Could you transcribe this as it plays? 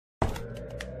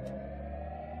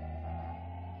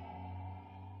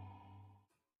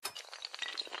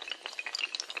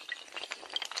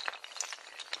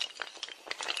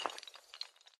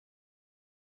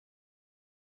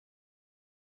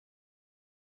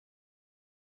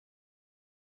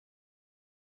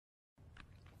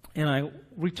And I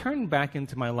returned back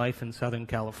into my life in Southern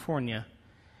California,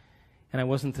 and I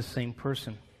wasn't the same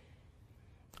person.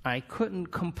 I couldn't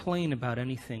complain about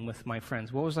anything with my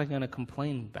friends. What was I going to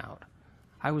complain about?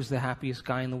 I was the happiest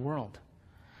guy in the world.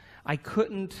 I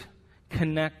couldn't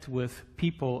connect with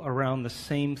people around the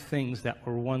same things that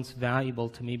were once valuable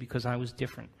to me because I was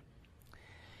different.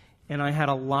 And I had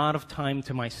a lot of time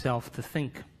to myself to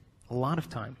think, a lot of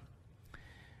time.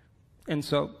 And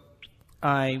so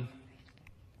I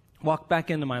walked back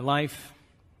into my life,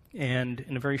 and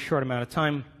in a very short amount of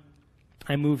time,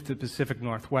 I moved to the Pacific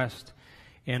Northwest,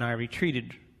 and I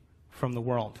retreated from the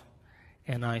world.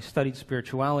 And I studied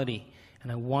spirituality,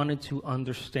 and I wanted to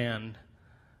understand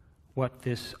what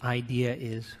this idea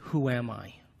is. Who am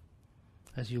I?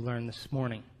 As you learned this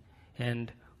morning.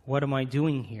 And what am I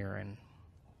doing here? And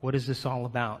what is this all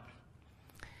about?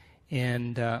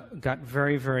 And got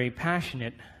very, very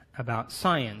passionate about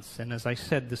science. And as I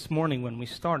said this morning when we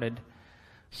started,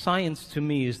 science to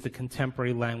me is the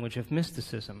contemporary language of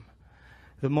mysticism.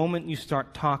 The moment you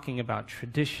start talking about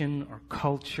tradition or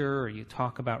culture, or you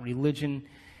talk about religion,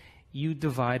 you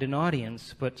divide an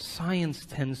audience, but science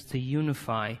tends to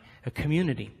unify a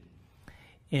community.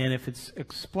 And if it's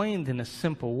explained in a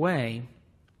simple way,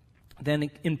 then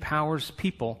it empowers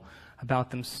people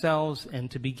about themselves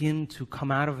and to begin to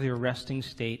come out of their resting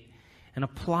state and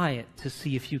apply it to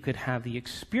see if you could have the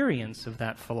experience of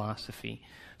that philosophy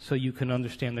so you can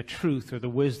understand the truth or the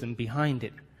wisdom behind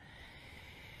it.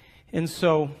 And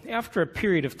so after a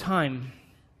period of time,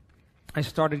 I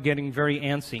started getting very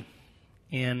antsy,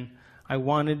 and I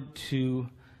wanted to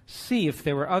see if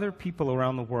there were other people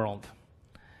around the world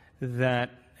that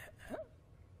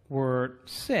were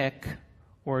sick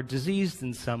or diseased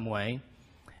in some way,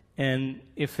 and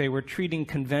if they were treating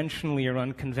conventionally or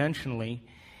unconventionally,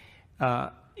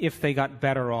 if they got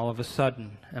better all of a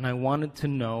sudden. And I wanted to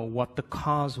know what the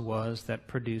cause was that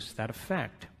produced that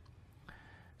effect.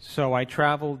 So I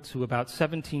traveled to about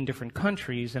 17 different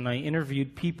countries, and I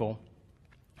interviewed people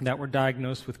that were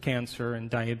diagnosed with cancer and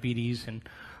diabetes and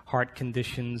heart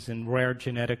conditions and rare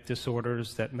genetic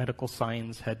disorders that medical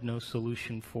science had no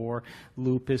solution for,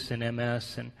 lupus and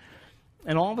MS.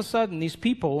 And all of a sudden, these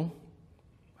people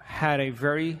had a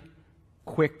very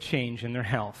quick change in their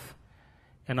health.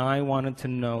 And I wanted to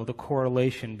know the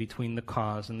correlation between the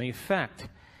cause and the effect.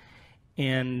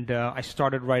 And I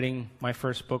started writing my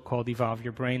first book called Evolve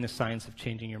Your Brain, The Science of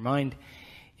Changing Your Mind.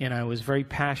 And I was very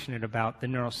passionate about the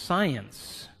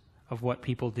neuroscience of what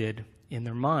people did in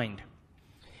their mind.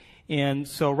 And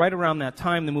so right around that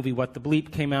time, the movie What the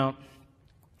Bleep came out.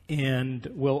 And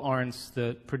Will Arntz,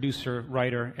 the producer,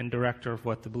 writer, and director of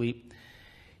What the Bleep,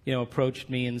 approached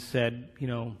me and said, do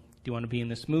you want to be in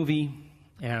this movie?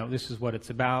 This is what it's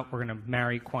about. We're going to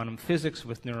marry quantum physics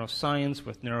with neuroscience,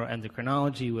 with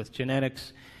neuroendocrinology, with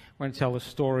genetics. We're going to tell a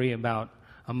story about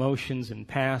emotions and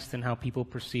past and how people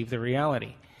perceive their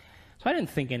reality. So I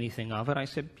didn't think anything of it. I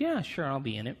said, yeah, sure, I'll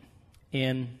be in it.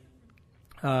 And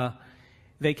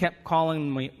they kept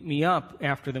calling me up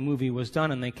after the movie was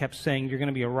done, and they kept saying, you're going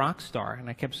to be a rock star. And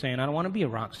I kept saying, I don't want to be a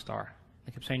rock star.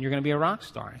 They kept saying, you're going to be a rock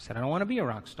star. I said, I don't want to be a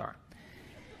rock star.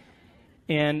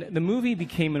 And the movie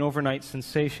became an overnight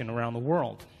sensation around the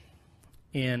world.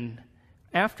 And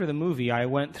after the movie, I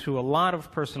went through a lot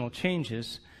of personal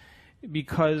changes,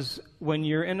 because when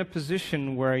you're in a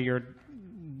position where you're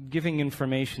giving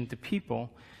information to people,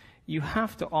 you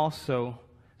have to also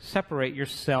separate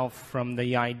yourself from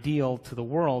the ideal to the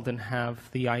world and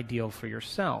have the ideal for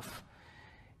yourself.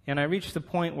 And I reached the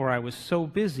point where I was so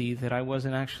busy that I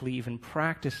wasn't actually even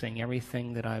practicing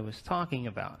everything that I was talking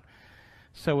about.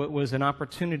 So it was an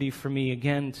opportunity for me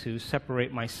again to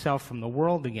separate myself from the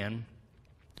world again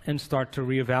and start to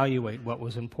reevaluate what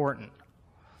was important.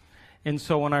 And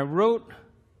so when I wrote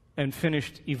and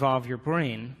finished Evolve Your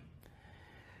Brain,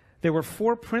 there were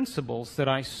 4 principles that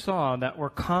I saw that were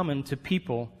common to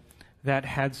people that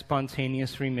had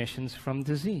spontaneous remissions from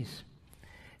disease.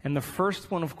 And the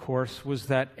first one, of course, was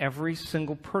that every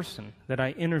single person that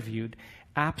I interviewed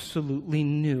absolutely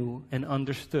knew and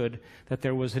understood that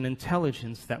there was an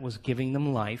intelligence that was giving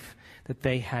them life that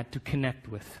they had to connect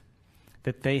with,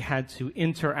 that they had to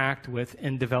interact with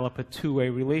and develop a two-way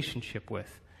relationship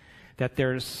with, that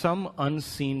there is some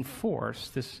unseen force,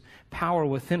 this power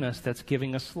within us that's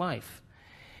giving us life,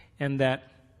 and that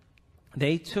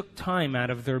they took time out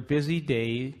of their busy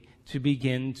day to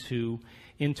begin to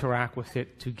interact with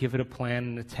it, to give it a plan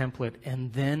and a template,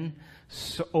 and then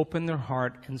open their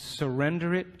heart and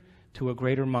surrender it to a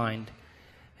greater mind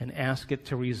and ask it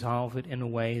to resolve it in a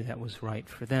way that was right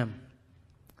for them.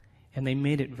 And they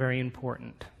made it very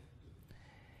important.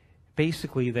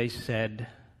 Basically, they said,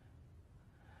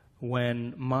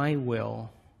 when my will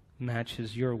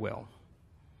matches your will,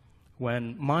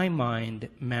 when my mind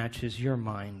matches your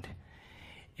mind,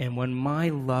 and when my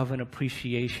love and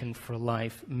appreciation for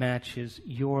life matches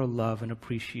your love and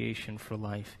appreciation for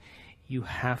life. You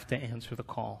have to answer the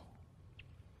call.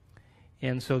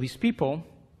 And so these people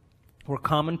were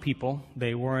common people.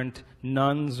 They weren't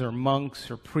nuns or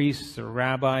monks or priests or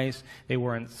rabbis. They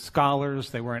weren't scholars.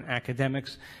 They weren't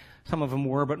academics. Some of them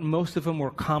were, but most of them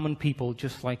were common people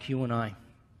just like you and I.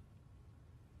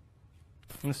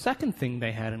 And the second thing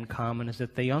they had in common is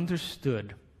that they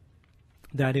understood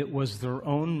that it was their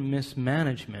own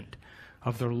mismanagement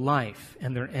of their life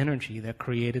and their energy that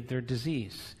created their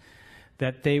disease.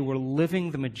 That they were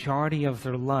living the majority of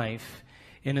their life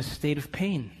in a state of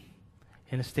pain,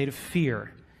 in a state of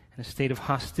fear, in a state of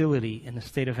hostility, in a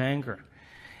state of anger.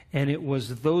 And it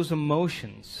was those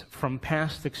emotions from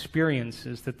past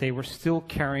experiences that they were still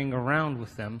carrying around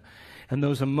with them, and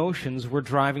those emotions were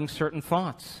driving certain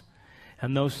thoughts.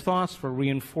 And those thoughts were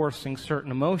reinforcing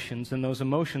certain emotions, and those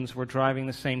emotions were driving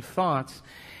the same thoughts.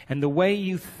 And the way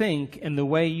you think and the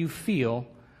way you feel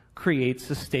creates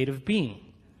a state of being.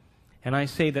 And I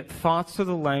say that thoughts are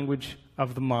the language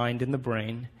of the mind and the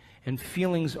brain, and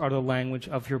feelings are the language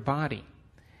of your body.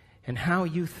 And how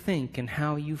you think and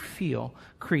how you feel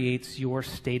creates your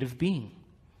state of being.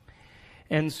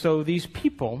 And so these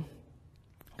people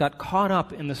got caught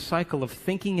up in the cycle of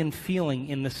thinking and feeling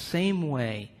in the same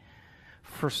way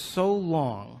for so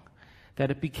long that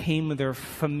it became their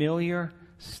familiar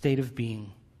state of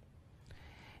being.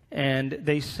 And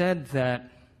they said that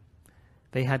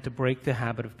they had to break the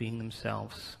habit of being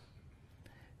themselves.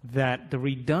 That the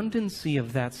redundancy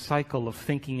of that cycle of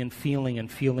thinking and feeling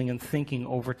and feeling and thinking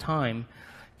over time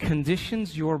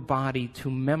conditions your body to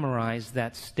memorize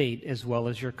that state as well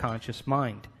as your conscious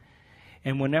mind.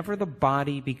 And whenever the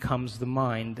body becomes the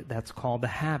mind, that's called a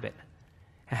habit.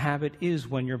 A habit is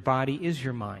when your body is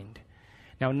your mind.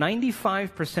 Now,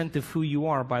 95% of who you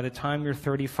are by the time you're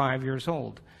 35 years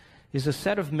old is a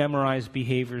set of memorized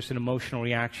behaviors and emotional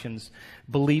reactions,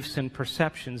 beliefs and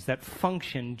perceptions that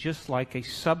function just like a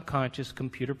subconscious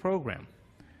computer program.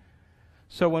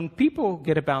 So when people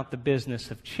get about the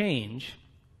business of change,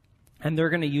 and they're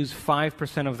going to use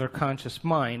 5% of their conscious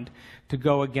mind to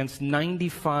go against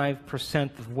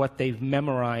 95% of what they've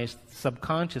memorized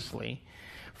subconsciously,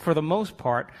 for the most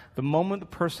part, the moment the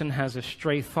person has a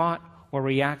stray thought or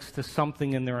reacts to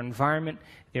something in their environment,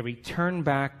 they return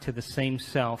back to the same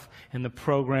self, and the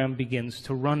program begins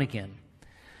to run again.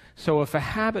 So if a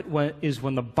habit is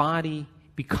when the body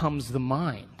becomes the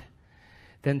mind,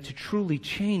 then to truly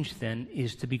change then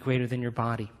is to be greater than your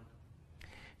body.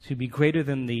 To be greater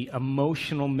than the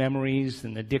emotional memories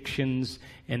and addictions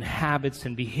and habits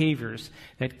and behaviors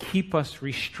that keep us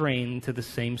restrained to the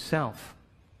same self.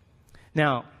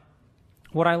 Now,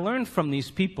 what I learned from these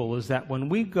people is that when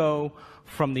we go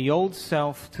from the old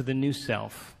self to the new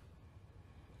self,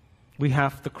 we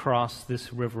have to cross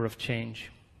this river of change.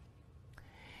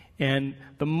 And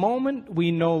the moment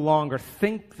we no longer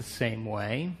think the same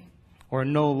way, or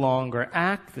no longer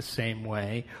act the same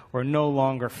way, or no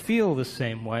longer feel the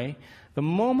same way, the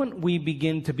moment we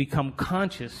begin to become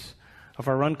conscious of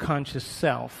our unconscious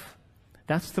self,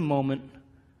 that's the moment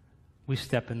we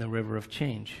step in the river of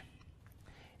change.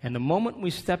 And the moment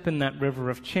we step in that river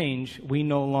of change, we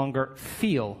no longer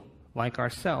feel like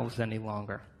ourselves any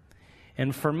longer.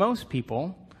 And for most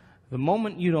people, the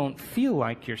moment you don't feel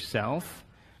like yourself,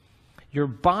 your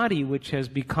body, which has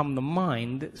become the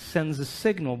mind, sends a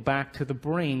signal back to the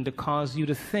brain to cause you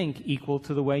to think equal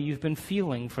to the way you've been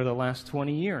feeling for the last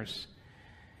 20 years.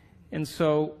 And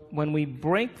so when we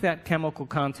break that chemical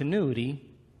continuity,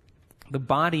 the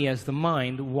body as the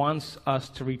mind wants us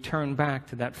to return back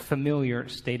to that familiar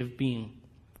state of being.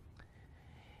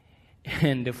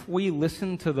 And if we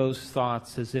listen to those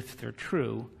thoughts as if they're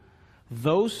true,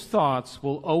 those thoughts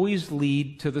will always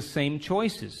lead to the same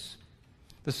choices.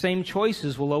 The same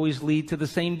choices will always lead to the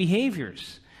same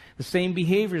behaviors. The same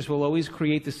behaviors will always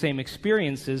create the same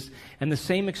experiences, and the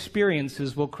same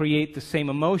experiences will create the same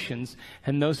emotions,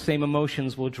 and those same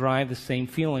emotions will drive the same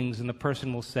feelings, and the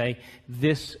person will say,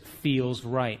 "This feels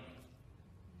right."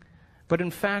 But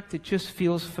in fact, it just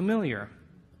feels familiar.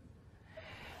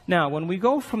 Now, when we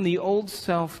go from the old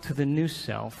self to the new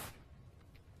self,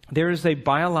 there is a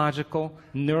biological,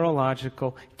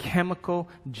 neurological, chemical,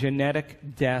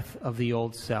 genetic death of the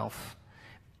old self.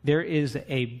 There is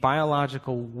a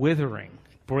biological withering,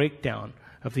 breakdown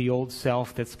of the old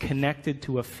self that's connected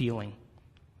to a feeling.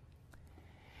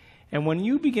 And when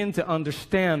you begin to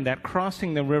understand that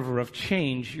crossing the river of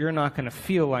change, you're not going to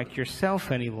feel like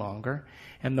yourself any longer,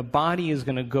 and the body is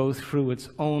going to go through its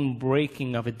own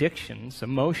breaking of addictions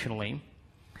emotionally,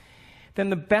 then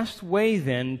the best way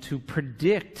then to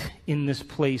predict in this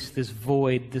place, this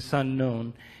void, this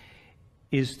unknown,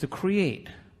 is to create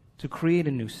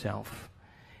a new self.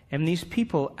 And these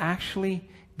people actually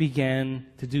began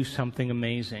to do something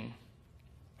amazing.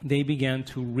 They began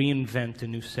to reinvent a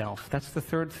new self. That's the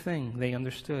third thing they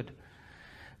understood,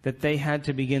 that they had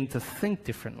to begin to think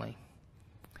differently.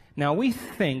 Now, we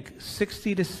think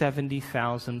 60 to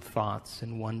 70,000 thoughts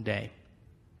in one day.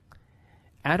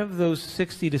 Out of those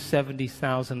 60 to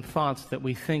 70,000 thoughts that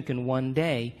we think in one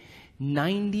day,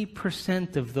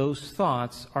 90% of those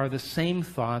thoughts are the same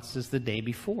thoughts as the day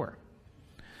before.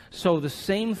 So the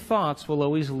same thoughts will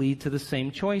always lead to the same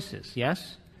choices,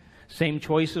 yes? Same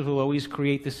choices will always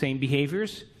create the same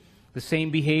behaviors. The same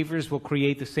behaviors will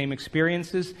create the same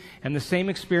experiences, and the same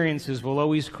experiences will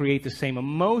always create the same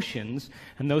emotions,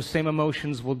 and those same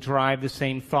emotions will drive the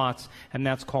same thoughts, and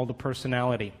that's called a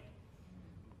personality.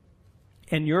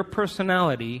 And your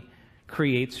personality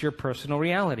creates your personal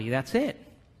reality. That's it.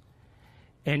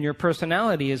 And your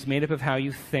personality is made up of how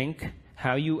you think,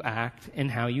 how you act,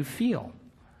 and how you feel.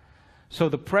 So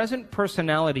the present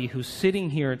personality who's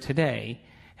sitting here today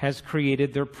has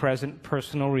created their present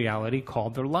personal reality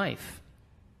called their life.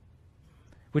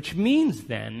 Which means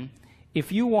then,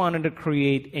 if you wanted to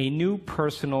create a new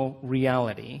personal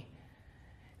reality,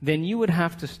 then you would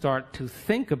have to start to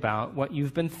think about what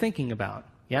you've been thinking about,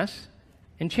 yes?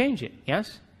 And change it,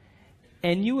 yes?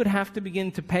 And you would have to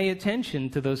begin to pay attention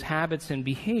to those habits and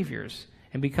behaviors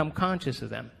and become conscious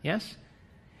of them, yes?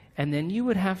 And then you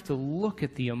would have to look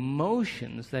at the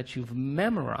emotions that you've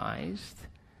memorized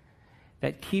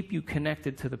that keep you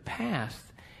connected to the past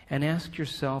and ask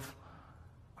yourself,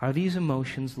 are these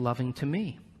emotions loving to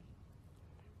me?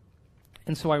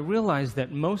 And so I realized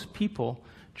that most people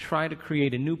try to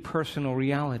create a new personal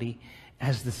reality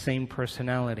as the same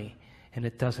personality, and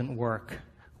it doesn't work.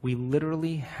 We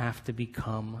literally have to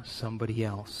become somebody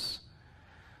else.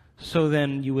 So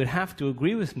then you would have to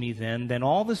agree with me then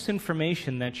all this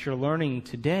information that you're learning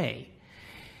today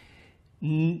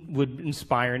would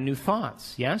inspire new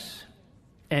thoughts, yes?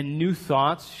 And new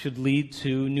thoughts should lead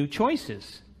to new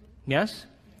choices, yes?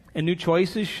 And new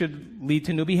choices should lead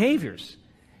to new behaviors.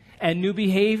 And new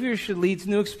behaviors should lead to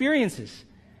new experiences.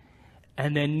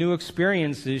 And then new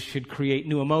experiences should create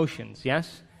new emotions,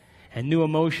 yes? And new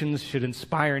emotions should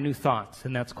inspire new thoughts,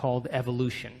 and that's called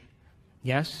evolution,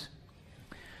 yes?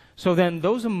 So then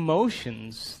those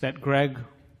emotions that Greg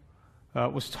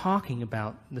was talking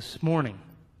about this morning,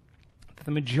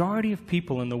 the majority of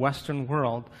people in the Western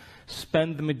world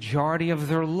spend the majority of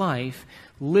their life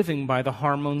living by the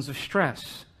hormones of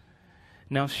stress.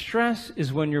 Now, stress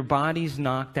is when your body's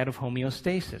knocked out of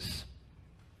homeostasis.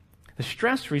 The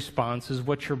stress response is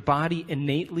what your body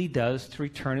innately does to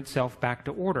return itself back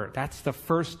to order. That's the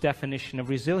first definition of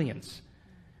resilience.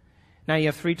 Now, you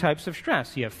have three types of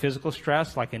stress. You have physical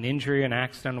stress, like an injury, an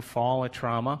accident, a fall, a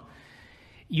trauma.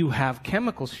 You have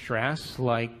chemical stress,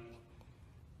 like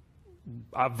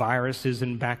viruses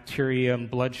and bacteria and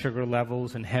blood sugar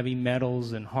levels and heavy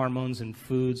metals and hormones and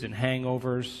foods and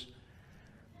hangovers.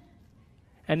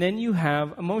 And then you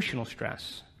have emotional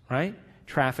stress, right?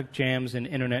 Traffic jams and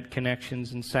internet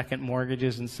connections and second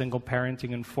mortgages and single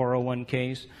parenting and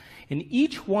 401ks. And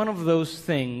each one of those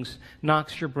things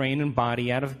knocks your brain and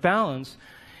body out of balance.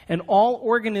 And all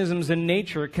organisms in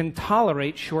nature can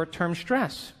tolerate short-term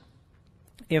stress.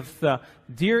 If the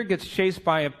deer gets chased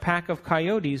by a pack of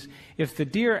coyotes, if the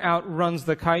deer outruns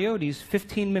the coyotes,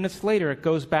 15 minutes later it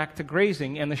goes back to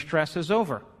grazing and the stress is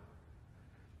over.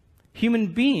 Human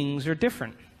beings are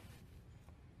different.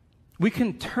 We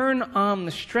can turn on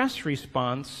the stress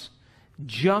response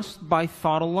just by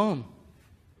thought alone.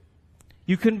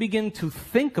 You can begin to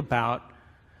think about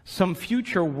some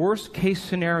future worst-case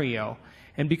scenario,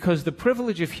 and because the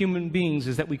privilege of human beings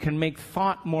is that we can make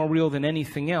thought more real than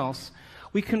anything else,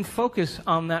 we can focus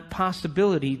on that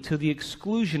possibility to the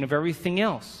exclusion of everything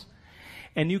else.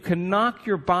 And you can knock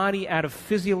your body out of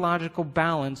physiological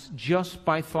balance just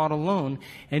by thought alone,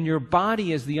 and your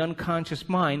body, as the unconscious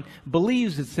mind,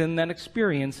 believes it's in that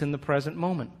experience in the present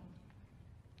moment.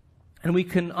 And we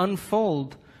can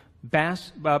unfold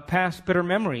past bitter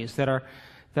memories that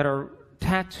are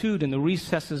tattooed in the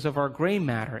recesses of our gray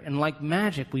matter, and like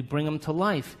magic, we bring them to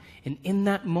life, and in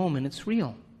that moment, it's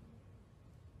real.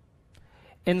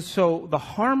 And so the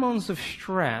hormones of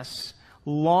stress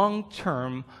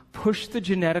long-term push the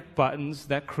genetic buttons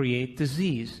that create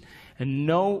disease. And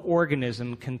no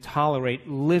organism can tolerate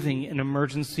living in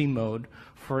emergency mode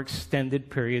for extended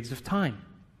periods of time.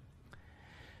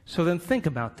 So then think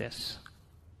about this.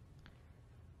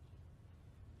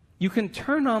 You can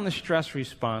turn on the stress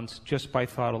response just by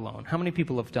thought alone. How many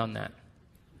people have done that?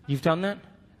 You've done that?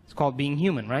 It's called being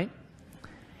human, right?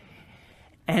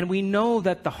 And we know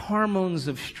that the hormones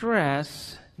of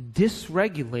stress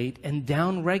dysregulate and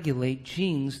downregulate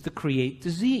genes to create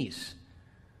disease.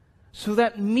 So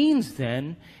that means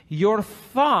then your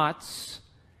thoughts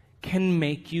can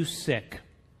make you sick.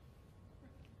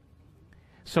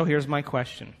 So here's my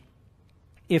question.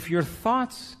 If your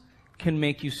thoughts can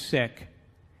make you sick,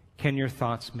 can your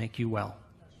thoughts make you well?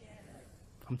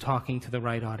 I'm talking to the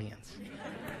right audience.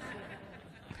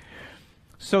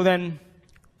 So then,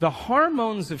 the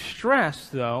hormones of stress,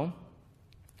 though,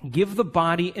 give the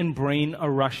body and brain a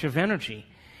rush of energy.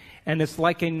 And it's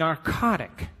like a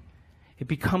narcotic. It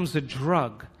becomes a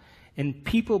drug. And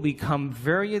people become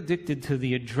very addicted to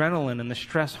the adrenaline and the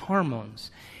stress hormones.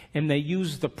 And they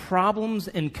use the problems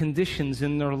and conditions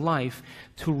in their life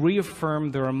to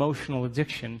reaffirm their emotional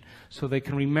addiction so they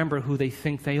can remember who they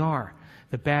think they are.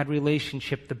 The bad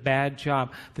relationship, the bad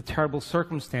job, the terrible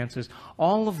circumstances,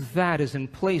 all of that is in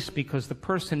place because the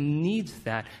person needs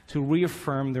that to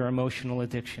reaffirm their emotional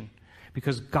addiction.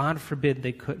 Because God forbid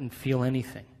they couldn't feel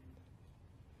anything.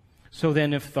 So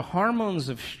then if the hormones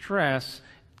of stress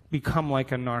become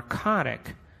like a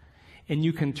narcotic, and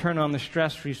you can turn on the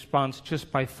stress response just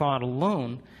by thought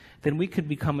alone, then we could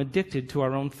become addicted to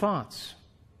our own thoughts.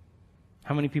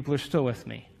 How many people are still with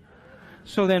me?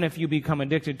 So then if you become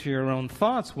addicted to your own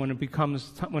thoughts when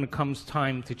it comes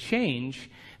time to change,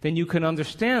 then you can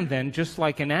understand then, just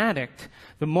like an addict,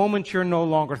 the moment you're no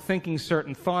longer thinking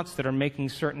certain thoughts that are making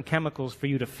certain chemicals for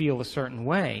you to feel a certain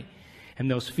way, and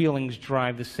those feelings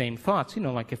drive the same thoughts. You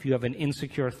know, like if you have an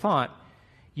insecure thought,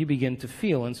 you begin to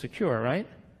feel insecure, right?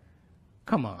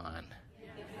 Come on.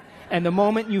 And the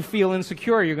moment you feel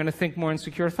insecure, you're going to think more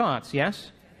insecure thoughts,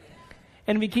 yes?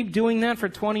 And if you keep doing that for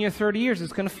 20 or 30 years,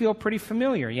 it's going to feel pretty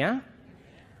familiar, yeah?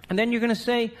 And then you're going to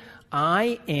say,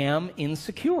 I am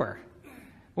insecure.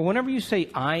 Well, whenever you say,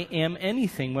 I am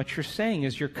anything, what you're saying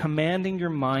is you're commanding your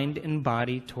mind and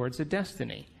body towards a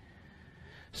destiny.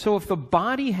 So if the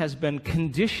body has been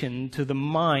conditioned to the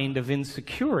mind of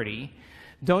insecurity,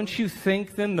 don't you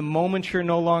think then the moment you're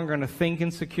no longer going to think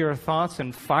insecure thoughts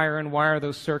and fire and wire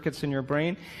those circuits in your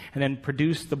brain and then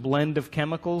produce the blend of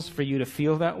chemicals for you to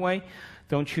feel that way,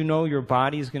 don't you know your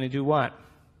body is going to do what?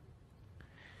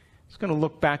 It's going to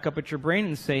look back up at your brain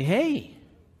and say, hey,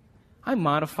 I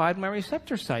modified my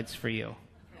receptor sites for you.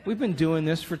 We've been doing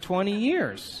this for 20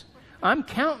 years. I'm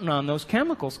counting on those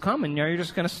chemicals coming. Now you're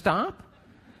just going to stop?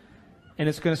 And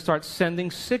it's going to start sending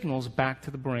signals back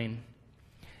to the brain.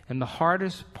 And the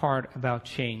hardest part about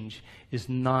change is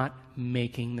not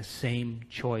making the same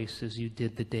choice as you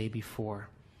did the day before.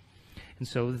 And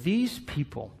so these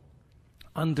people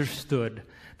understood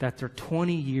that their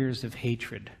 20 years of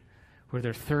hatred, or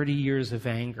their 30 years of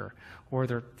anger, or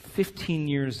their 15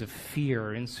 years of fear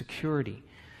or insecurity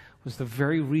was the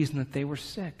very reason that they were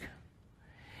sick.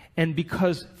 And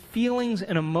because feelings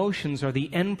and emotions are the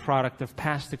end product of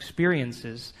past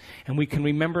experiences, and we can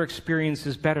remember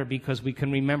experiences better because we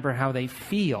can remember how they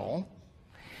feel,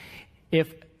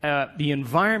 if the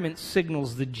environment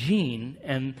signals the gene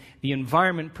and the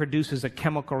environment produces a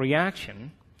chemical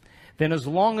reaction, then as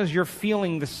long as you're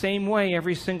feeling the same way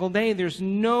every single day, there's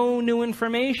no new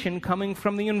information coming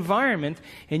from the environment,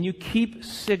 and you keep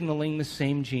signaling the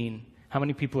same gene. How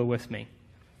many people are with me?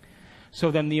 So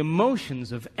then the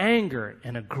emotions of anger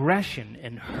and aggression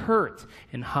and hurt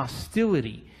and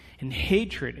hostility and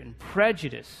hatred and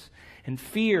prejudice and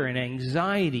fear and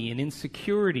anxiety and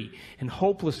insecurity and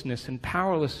hopelessness and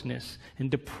powerlessness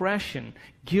and depression,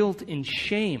 guilt and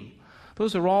shame,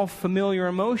 those are all familiar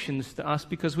emotions to us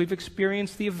because we've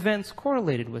experienced the events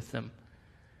correlated with them.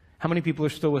 How many people are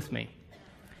still with me?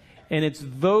 And it's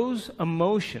those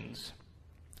emotions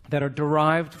that are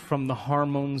derived from the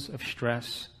hormones of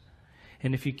stress.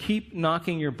 And if you keep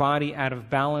knocking your body out of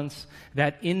balance,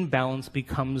 that imbalance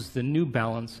becomes the new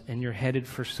balance, and you're headed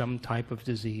for some type of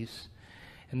disease.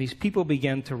 And these people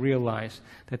began to realize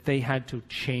that they had to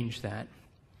change that.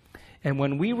 And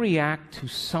when we react to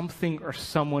something or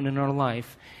someone in our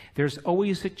life, there's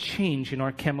always a change in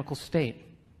our chemical state.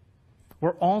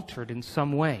 We're altered in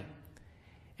some way.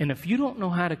 And if you don't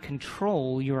know how to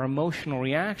control your emotional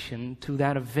reaction to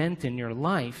that event in your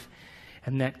life,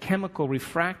 and that chemical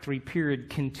refractory period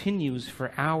continues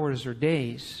for hours or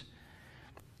days,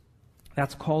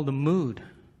 that's called a mood.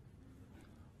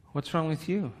 What's wrong with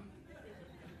you?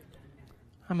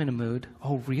 I'm in a mood.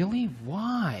 Oh, really?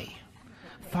 Why?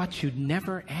 thought you'd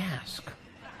never ask.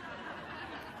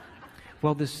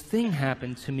 Well, this thing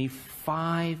happened to me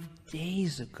 5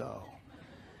 days ago.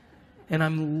 And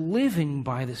I'm living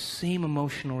by the same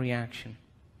emotional reaction.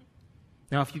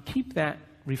 Now, if you keep that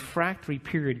refractory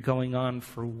period going on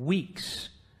for weeks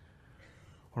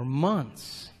or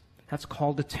months, that's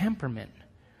called a temperament.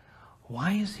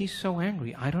 Why is he so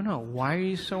angry? I don't know. Why are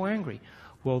you so angry?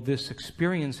 Well, this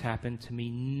experience happened to me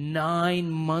 9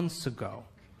 months ago.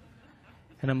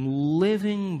 And I'm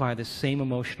living by the same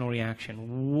emotional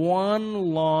reaction.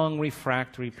 One long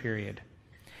refractory period.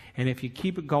 And if you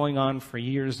keep it going on for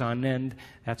years on end,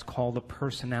 that's called a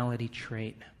personality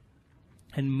trait.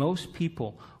 And most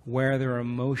people wear their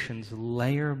emotions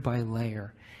layer by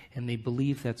layer, and they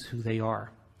believe that's who they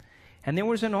are. And there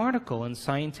was an article in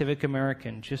Scientific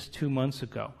American just 2 months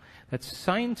ago that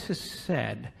scientists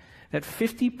said that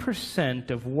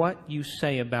 50% of what you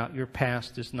say about your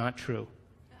past is not true.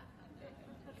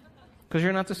 Because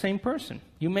you're not the same person.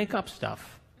 You make up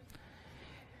stuff.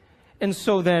 And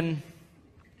so then,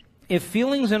 if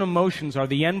feelings and emotions are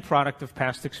the end product of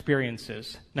past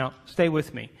experiences, now stay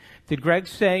with me. Did Greg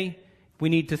say we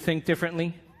need to think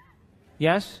differently?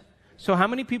 Yes? So how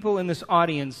many people in this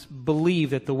audience believe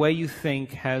that the way you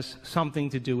think has something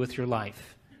to do with your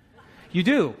life? You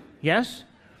do, yes?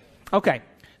 Okay,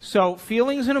 so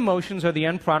feelings and emotions are the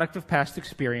end product of past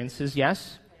experiences,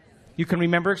 yes? You can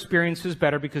remember experiences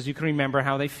better because you can remember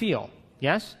how they feel,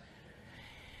 yes?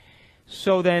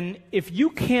 So then, if you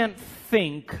can't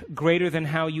think greater than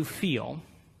how you feel,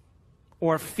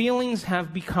 or feelings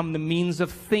have become the means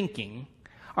of thinking,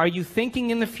 are you thinking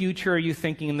in the future or are you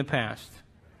thinking in the past?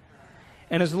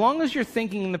 And as long as you're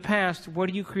thinking in the past, what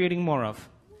are you creating more of?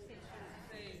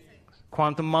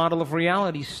 Quantum model of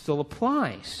reality still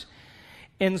applies.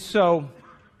 And so,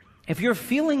 if you're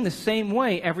feeling the same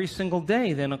way every single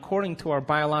day, then according to our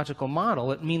biological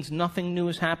model, it means nothing new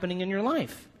is happening in your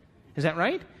life. Is that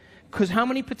right? Because how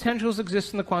many potentials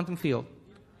exist in the quantum field?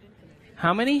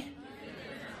 How many?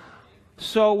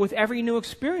 So with every new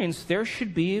experience, there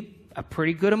should be a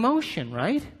pretty good emotion,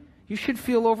 right? You should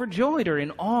feel overjoyed or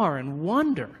in awe and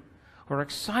wonder or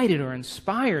excited or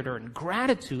inspired or in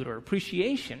gratitude or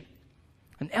appreciation,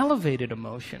 an elevated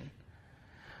emotion.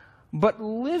 But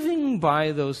living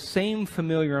by those same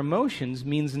familiar emotions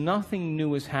means nothing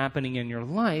new is happening in your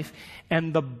life,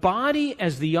 and the body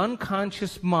as the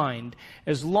unconscious mind,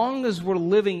 as long as we're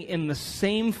living in the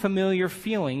same familiar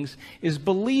feelings, is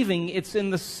believing it's in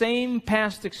the same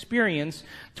past experience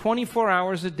 24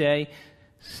 hours a day,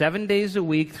 7 days a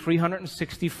week,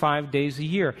 365 days a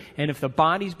year. And if the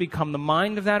body's become the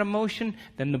mind of that emotion,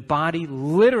 then the body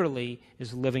literally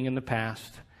is living in the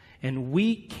past. And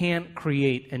we can't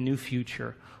create a new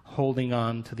future holding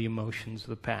on to the emotions of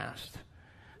the past.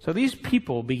 So these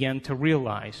people began to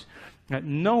realize that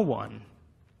no one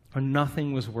or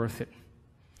nothing was worth it.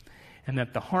 And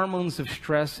that the hormones of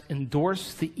stress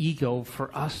endorse the ego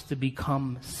for us to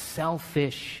become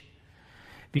selfish.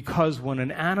 Because when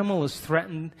an animal is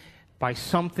threatened by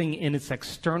something in its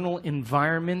external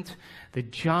environment, the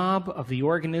job of the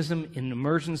organism in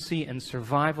emergency and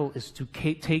survival is to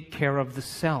take care of the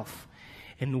self.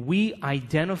 And we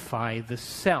identify the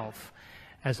self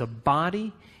as a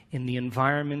body in the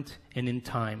environment and in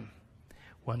time.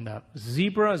 When the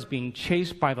zebra is being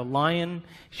chased by the lion,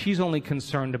 she's only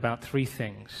concerned about 3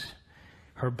 things.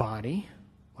 Her body,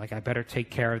 like I better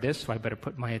take care of this, so I better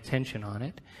put my attention on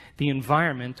it. The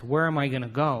environment, where am I going to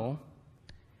go?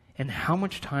 And how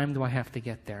much time do I have to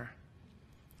get there?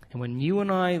 And when you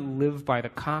and I live by the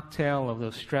cocktail of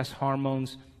those stress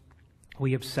hormones,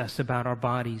 we obsess about our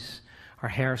bodies, our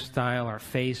hairstyle, our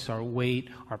face, our weight,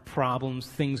 our problems,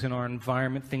 things in our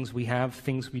environment, things we have,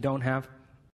 things we don't have,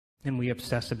 and we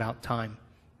obsess about time.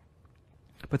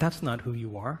 But that's not who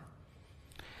you are.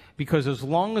 Because as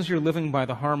long as you're living by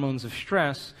the hormones of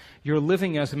stress, you're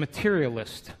living as a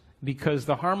materialist. Because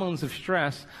the hormones of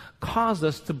stress cause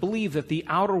us to believe that the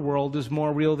outer world is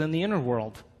more real than the inner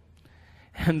world.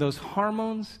 And those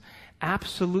hormones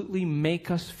absolutely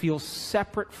make us feel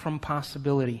separate from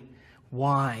possibility.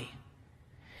 Why?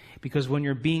 Because when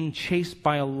you're being chased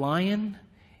by a lion,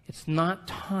 it's not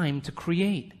time to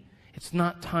create. It's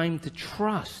not time to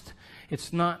trust.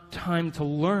 It's not time to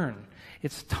learn.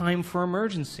 It's time for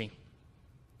emergency.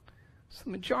 So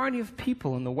the majority of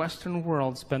people in the Western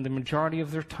world spend the majority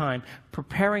of their time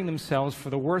preparing themselves for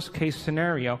the worst case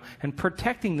scenario and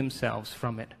protecting themselves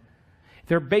from it.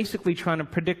 They're basically trying to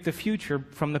predict the future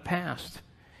from the past.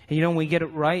 And when we get it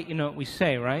right, you know what we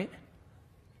say, right?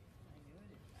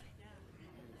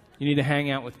 You need to hang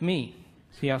out with me.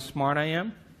 See how smart I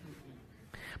am?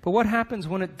 But what happens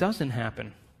when it doesn't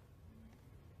happen?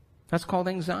 That's called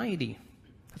anxiety.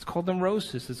 That's called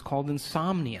neurosis. It's called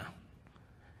insomnia.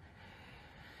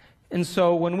 And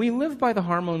so when we live by the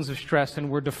hormones of stress and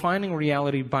we're defining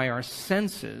reality by our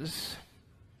senses,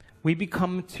 we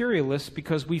become materialists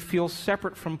because we feel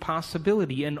separate from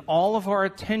possibility, and all of our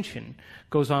attention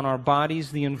goes on our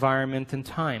bodies, the environment, and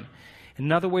time.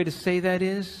 Another way to say that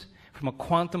is, from a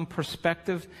quantum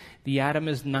perspective, the atom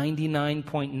is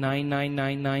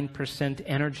 99.9999%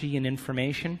 energy and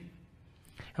information,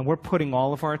 and we're putting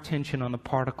all of our attention on the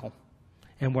particle,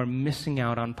 and we're missing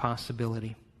out on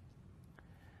possibility.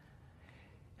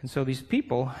 And so these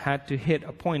people had to hit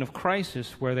a point of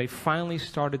crisis where they finally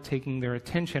started taking their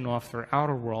attention off their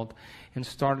outer world and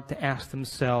started to ask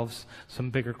themselves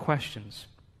some bigger questions.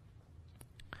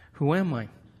 Who am I?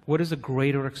 What is a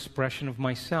greater expression of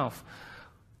myself?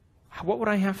 What would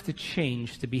I have to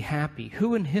change to be happy?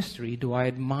 Who in history do I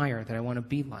admire that I want to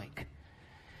be like?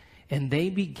 And they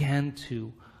began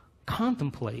to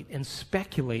contemplate and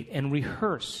speculate and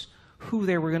rehearse who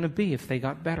they were going to be if they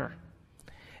got better.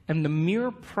 And the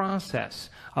mere process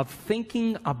of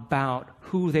thinking about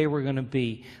who they were going to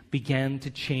be began to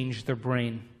change their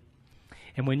brain.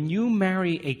 And when you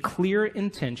marry a clear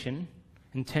intention,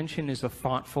 intention is a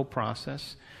thoughtful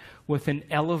process, with an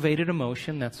elevated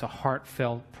emotion, that's a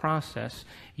heartfelt process,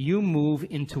 you move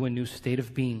into a new state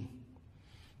of being.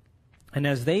 And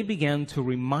as they began to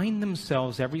remind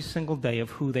themselves every single day of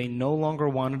who they no longer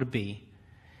wanted to be,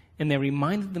 and they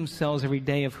reminded themselves every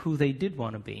day of who they did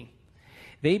want to be,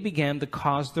 they began to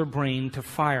cause their brain to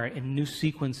fire in new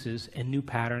sequences and new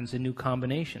patterns and new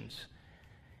combinations.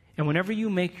 And whenever you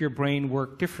make your brain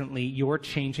work differently, you're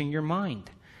changing your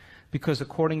mind. Because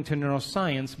according to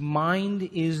neuroscience, mind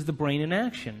is the brain in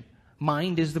action.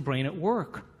 Mind is the brain at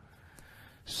work.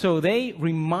 So they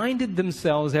reminded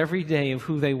themselves every day of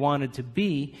who they wanted to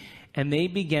be, and they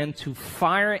began to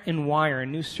fire and wire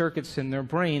new circuits in their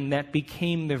brain that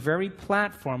became the very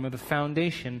platform or the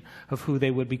foundation of who they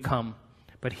would become.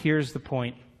 But here's the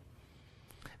point.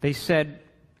 They said,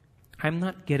 I'm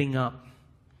not getting up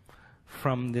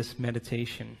from this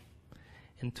meditation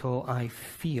until I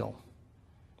feel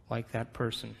like that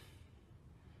person.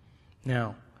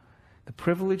 Now, the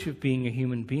privilege of being a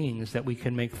human being is that we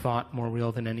can make thought more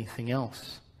real than anything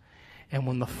else. And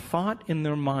when the thought in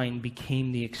their mind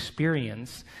became the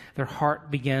experience, their heart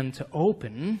began to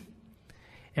open,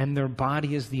 and their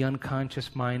body, as the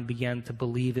unconscious mind, began to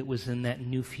believe it was in that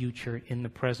new future, in the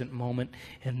present moment,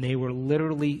 and they were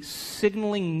literally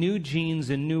signaling new genes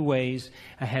in new ways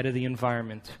ahead of the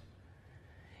environment.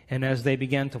 And as they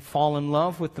began to fall in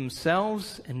love with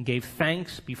themselves and gave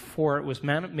thanks before it was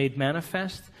made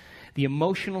manifest, the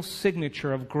emotional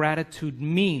signature of gratitude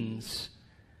means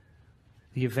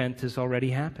the event has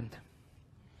already happened.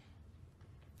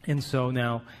 And so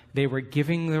now they were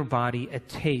giving their body a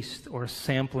taste or a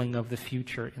sampling of the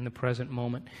future in the present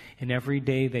moment. And every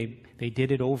day they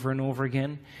did it over and over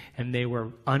again. And they were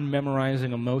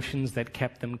unmemorizing emotions that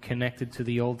kept them connected to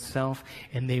the old self.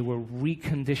 And they were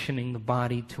reconditioning the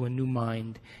body to a new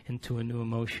mind and to a new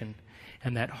emotion.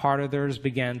 And that heart of theirs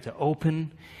began to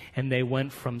open. And they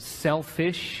went from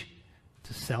selfish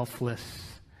to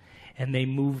selfless. And they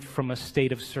moved from a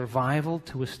state of survival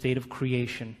to a state of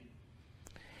creation.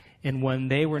 And when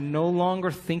they were no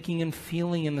longer thinking and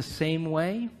feeling in the same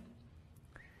way,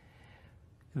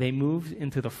 they moved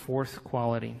into the fourth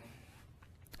quality.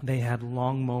 They had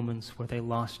long moments where they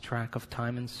lost track of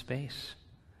time and space.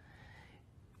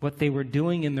 What they were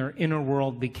doing in their inner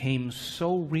world became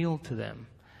so real to them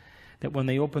that when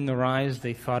they opened their eyes,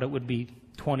 they thought it would be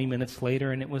 20 minutes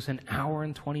later, and it was an hour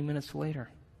and 20 minutes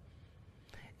later.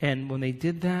 And when they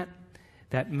did that,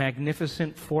 that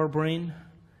magnificent forebrain,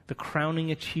 the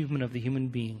crowning achievement of the human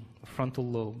being, the frontal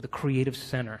lobe, the creative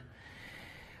center,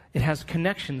 it has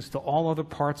connections to all other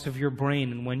parts of your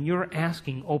brain. And when you're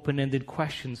asking open-ended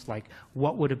questions like,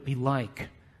 what would it be like?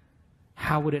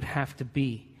 How would it have to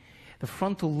be? The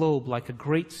frontal lobe, like a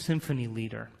great symphony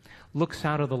leader, looks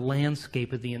out of the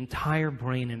landscape of the entire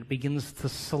brain and it begins to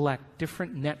select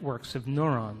different networks of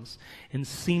neurons and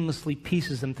seamlessly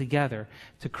pieces them together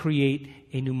to create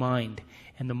a new mind.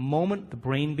 And the moment the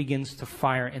brain begins to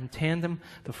fire in tandem,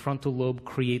 the frontal lobe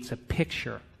creates a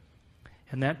picture.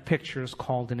 And that picture is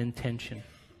called an intention.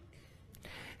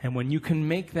 And when you can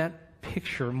make that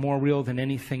picture more real than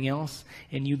anything else,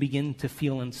 and you begin to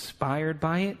feel inspired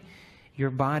by it,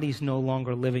 your body's no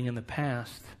longer living in the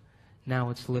past. Now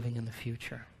it's living in the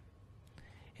future.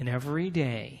 And every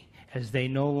day, as they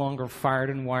no longer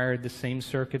fired and wired the same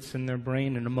circuits in their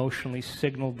brain and emotionally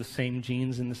signaled the same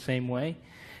genes in the same way,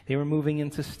 they were moving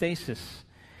into stasis.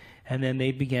 And then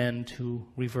they began to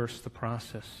reverse the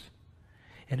process.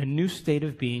 And a new state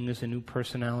of being is a new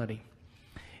personality.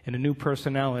 And a new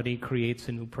personality creates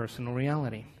a new personal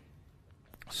reality.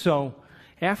 So,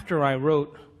 after I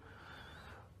wrote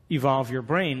Evolve Your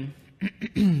Brain,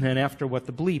 and after What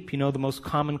the Bleep, you know the most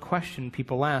common question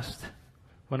people asked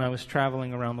when I was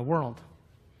traveling around the world?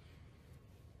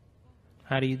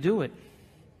 How do you do it?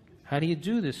 How do you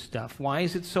do this stuff? Why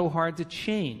is it so hard to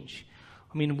change?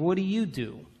 I mean, what do you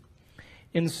do?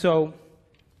 And so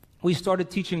we started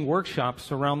teaching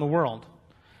workshops around the world,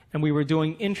 and we were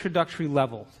doing introductory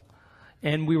levels.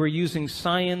 And we were using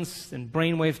science and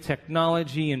brainwave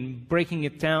technology and breaking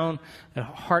it down at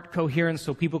heart coherence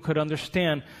so people could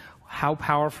understand how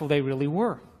powerful they really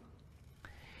were.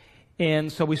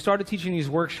 And so we started teaching these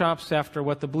workshops after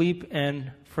What the Bleep,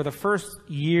 and for the first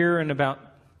year and about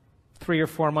 3 or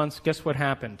 4 months, guess what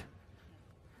happened?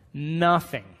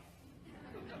 Nothing.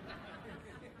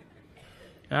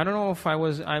 I don't know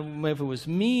if it was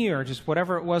me or just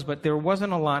whatever it was, but there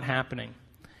wasn't a lot happening.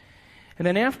 And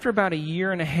then after about 1.5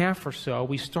 years or so,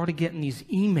 we started getting these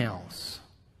emails.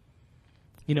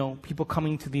 You know, people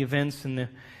coming to the events, and the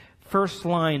first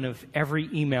line of every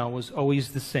email was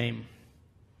always the same.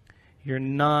 You're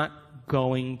not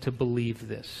going to believe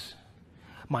this.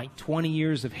 My 20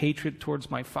 years of hatred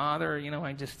towards my father,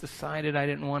 I just decided I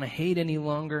didn't want to hate any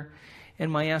longer,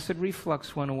 and my acid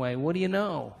reflux went away. What do you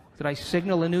know? Did I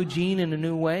signal a new gene in a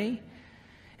new way?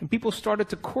 And people started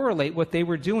to correlate what they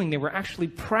were doing. They were actually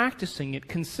practicing it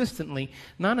consistently,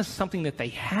 not as something that they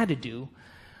had to do,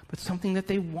 but something that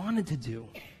they wanted to do,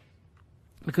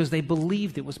 because they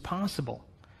believed it was possible.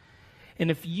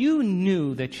 And if you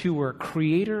knew that you were a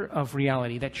creator of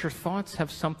reality, that your thoughts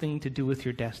have something to do with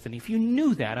your destiny, if you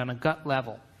knew that on a gut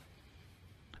level,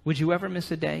 would you ever miss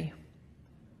a day?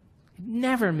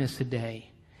 Never miss a day.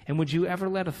 And would you ever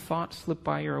let a thought slip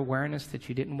by your awareness that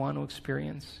you didn't want to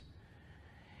experience?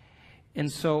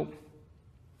 And so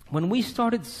when we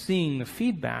started seeing the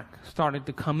feedback started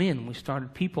to come in,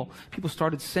 people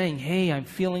started saying, hey, I'm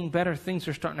feeling better, things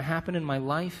are starting to happen in my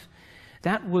life.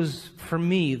 That was, for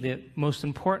me, the most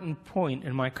important point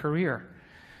in my career,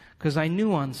 because I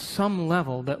knew on some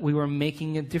level that we were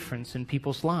making a difference in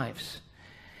people's lives.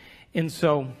 And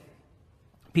so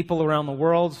people around the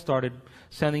world started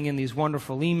sending in these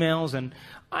wonderful emails, and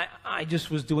I just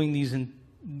was doing these in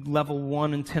level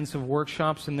 1 intensive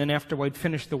workshops, and then after I'd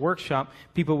finished the workshop,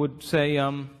 people would say,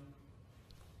 can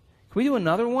we do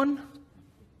another one?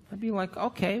 I'd be like,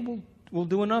 okay, we'll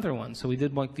do another one. So we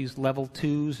did like these level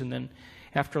 2s, and then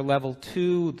after level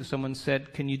 2, someone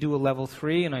said, can you do a level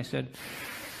 3? And I said,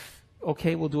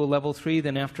 okay, we'll do a level 3.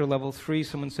 Then after level 3,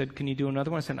 someone said, can you do another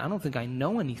one? I said, I don't think I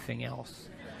know anything else.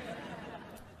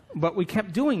 But we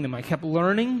kept doing them. I kept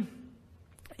learning,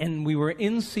 and we were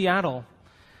in Seattle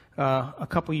a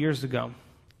couple years ago,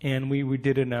 and we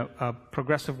did a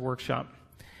progressive workshop.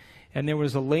 And there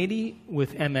was a lady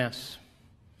with MS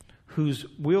whose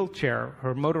wheelchair,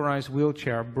 her motorized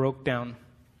wheelchair, broke down.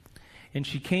 And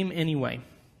she came anyway.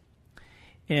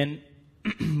 And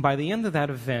by the end of that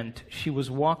event, she was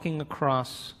walking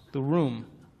across the room,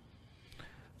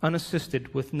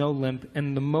 unassisted, with no limp,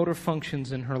 and the motor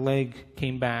functions in her leg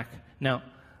came back. Now,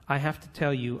 I have to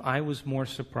tell you, I was more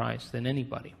surprised than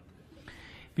anybody.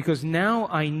 Because now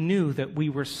I knew that we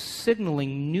were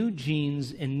signaling new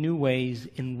genes in new ways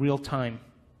in real time.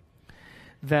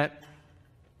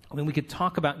 We could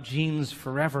talk about genes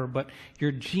forever, but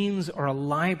your genes are a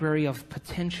library of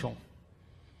potential.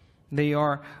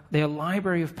 They're a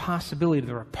library of possibility.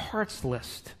 They're a parts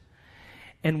list.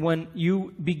 And when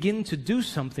you begin to do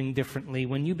something differently,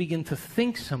 when you begin to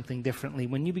think something differently,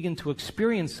 when you begin to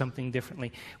experience something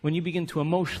differently, when you begin to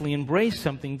emotionally embrace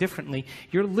something differently,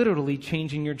 you're literally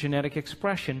changing your genetic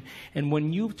expression. And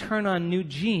when you turn on new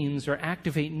genes or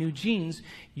activate new genes,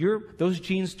 those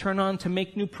genes turn on to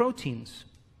make new proteins.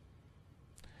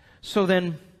 So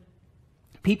then,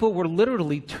 people were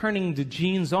literally turning the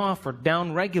genes off or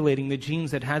down-regulating the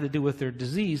genes that had to do with their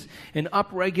disease and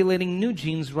up-regulating new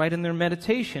genes right in their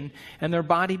meditation, and their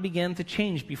body began to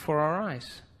change before our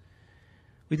eyes.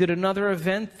 We did another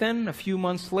event then, a few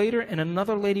months later, and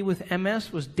another lady with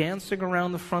MS was dancing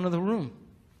around the front of the room.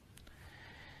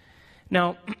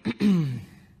 Now,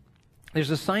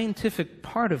 there's a scientific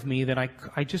part of me that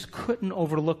I just couldn't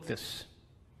overlook this.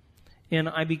 And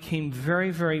I became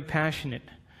very, very passionate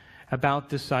about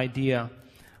this idea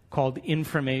called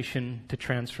information to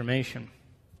transformation.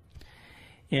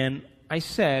 And I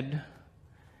said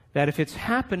that if it's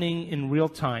happening in real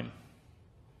time,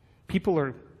 people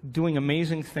are doing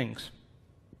amazing things.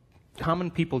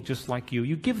 Common people just like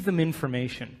you give them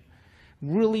information,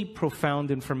 really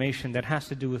profound information that has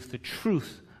to do with the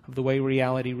truth of the way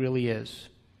reality really is.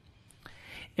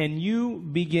 and you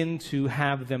begin to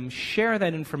have them share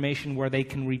that information where they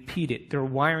can repeat it. They're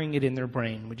wiring it in their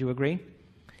brain. Would you agree?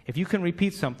 If you can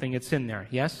repeat something, it's in there,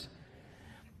 yes?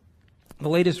 The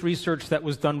latest research that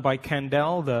was done by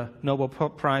Kandel, the Nobel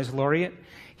Prize laureate,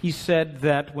 he said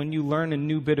that when you learn a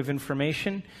new bit of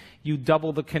information, you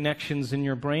double the connections in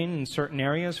your brain in certain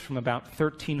areas from about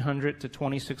 1,300 to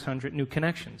 2,600 new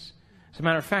connections. As a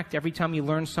matter of fact, every time you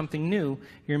learn something new,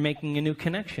 you're making a new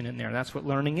connection in there. That's what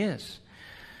learning is.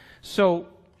 So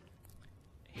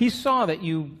he saw that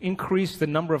you increase the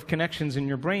number of connections in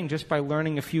your brain just by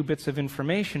learning a few bits of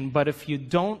information, but if you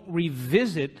don't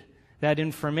revisit that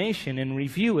information and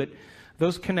review it,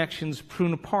 those connections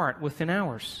prune apart within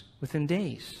hours, within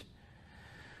days.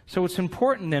 So it's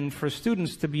important then for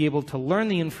students to be able to learn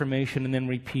the information and then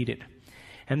repeat it.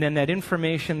 And then that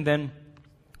information, then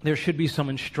there should be some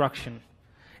instruction,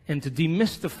 and to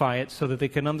demystify it so that they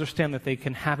can understand that they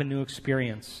can have a new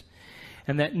experience.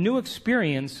 And that new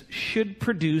experience should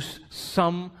produce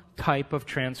some type of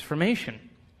transformation.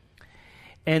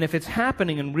 And if it's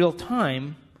happening in real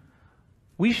time,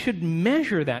 we should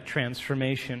measure that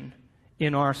transformation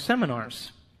in our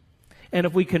seminars. And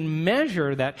if we can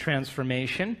measure that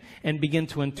transformation and begin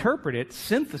to interpret it,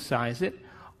 synthesize it,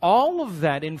 all of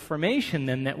that information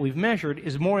then that we've measured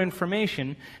is more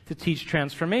information to teach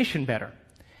transformation better.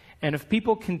 And if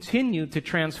people continue to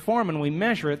transform and we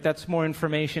measure it, that's more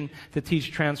information to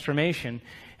teach transformation,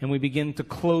 and we begin to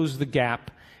close the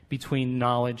gap between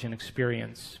knowledge and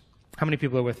experience. How many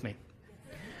people are with me?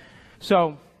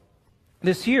 So,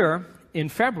 this year, in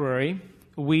February,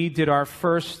 we did our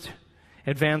first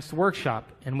advanced workshop,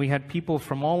 and we had people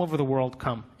from all over the world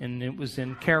come, and it was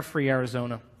in Carefree,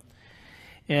 Arizona.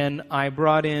 And I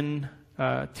brought in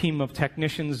a team of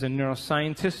technicians and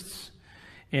neuroscientists,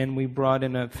 and we brought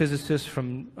in a physicist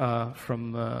from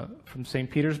St.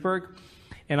 Petersburg,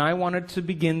 and I wanted to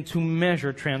begin to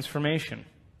measure transformation.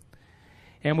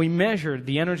 And we measured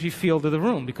the energy field of the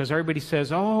room, because everybody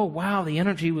says, oh, wow, the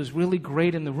energy was really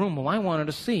great in the room. Well, I wanted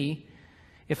to see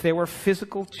if there were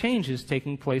physical changes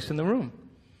taking place in the room.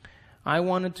 I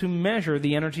wanted to measure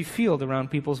the energy field around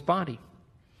people's body.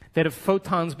 That if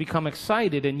photons become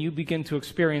excited and you begin to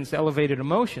experience elevated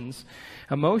emotions,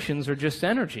 emotions are just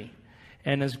energy.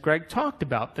 And as Greg talked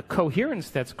about, the coherence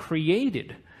that's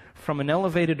created from an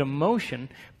elevated emotion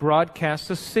broadcasts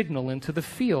a signal into the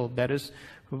field that is,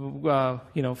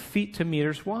 feet to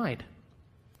meters wide.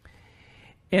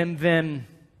 And then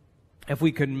if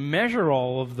we could measure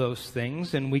all of those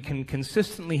things and we can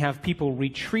consistently have people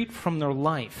retreat from their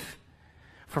life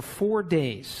for 4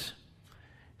 days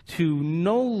to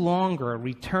no longer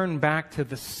return back to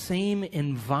the same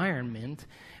environment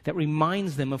that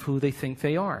reminds them of who they think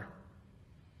they are.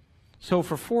 So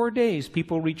for 4 days,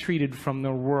 people retreated from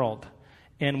their world.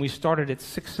 And we started at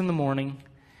 6 in the morning,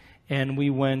 and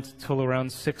we went till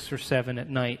around 6 or 7 at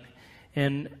night.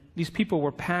 And these people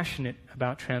were passionate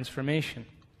about transformation.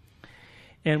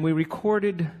 And we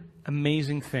recorded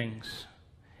amazing things.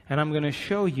 And I'm going to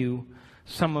show you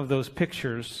some of those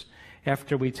pictures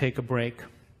after we take a break.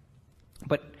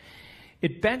 But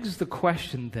it begs the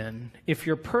question then, if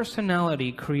your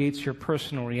personality creates your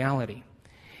personal reality,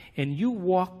 and you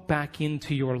walk back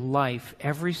into your life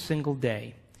every single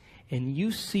day, and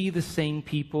you see the same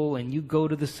people, and you go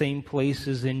to the same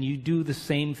places, and you do the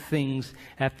same things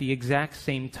at the exact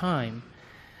same time,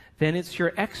 then it's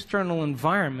your external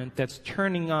environment that's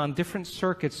turning on different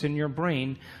circuits in your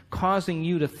brain, causing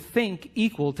you to think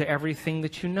equal to everything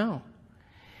that you know.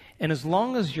 And as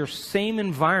long as your same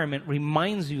environment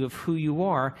reminds you of who you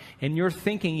are, and you're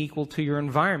thinking equal to your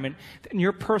environment, then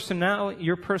your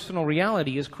personal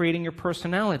reality is creating your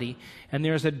personality. And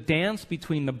there's a dance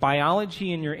between the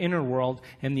biology in your inner world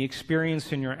and the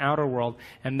experience in your outer world,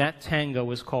 and that tango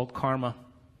is called karma.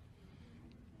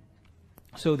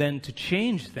 So then to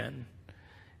change then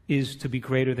is to be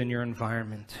greater than your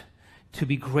environment, to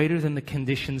be greater than the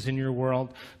conditions in your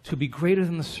world, to be greater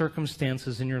than the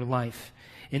circumstances in your life.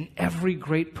 And every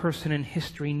great person in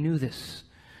history knew this,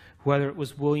 whether it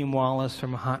was William Wallace or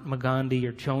Mahatma Gandhi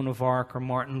or Joan of Arc or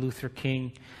Martin Luther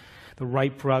King, the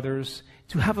Wright brothers,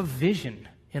 to have a vision,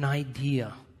 an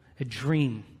idea, a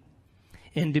dream,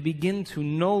 and to begin to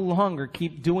no longer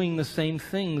keep doing the same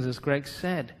things, as Greg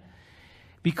said,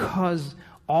 because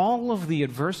all of the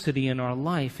adversity in our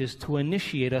life is to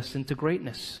initiate us into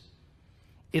greatness.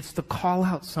 It's to call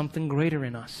out something greater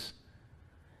in us.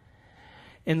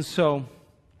 And so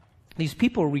these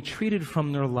people retreated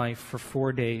from their life for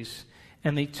 4 days,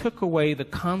 and they took away the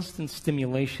constant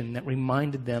stimulation that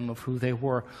reminded them of who they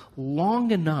were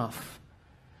long enough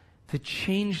to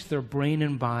change their brain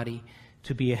and body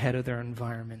to be ahead of their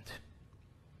environment.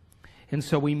 And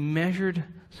so we measured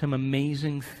some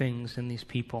amazing things in these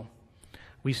people.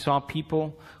 We saw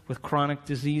people with chronic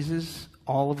diseases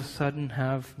all of a sudden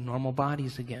have normal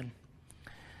bodies again.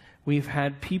 We've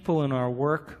had people in our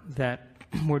work that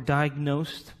were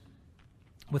diagnosed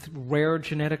with rare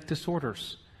genetic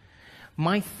disorders.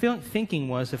 My thinking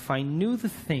was, if I knew the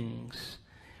things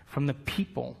from the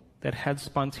people that had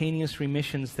spontaneous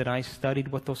remissions that I studied,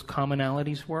 what those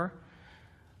commonalities were,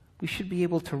 we should be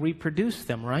able to reproduce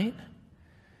them, right?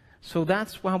 So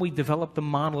that's why we developed the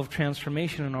model of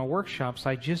transformation in our workshops.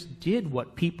 I just did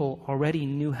what people already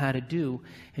knew how to do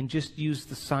and just used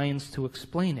the science to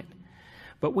explain it.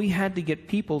 But we had to get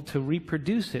people to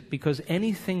reproduce it, because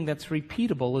anything that's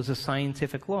repeatable is a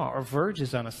scientific law, or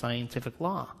verges on a scientific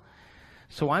law.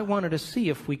 So I wanted to see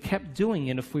if we kept doing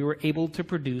it, if we were able to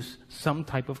produce some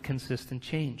type of consistent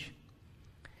change.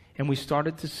 And we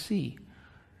started to see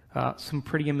some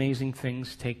pretty amazing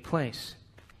things take place.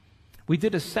 We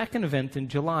did a second event in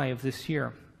July of this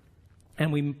year,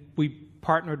 and we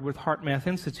partnered with HeartMath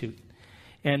Institute,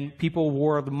 and people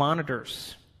wore the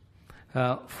monitors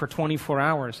for 24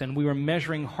 hours, and we were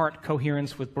measuring heart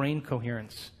coherence with brain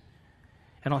coherence.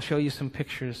 And I'll show you some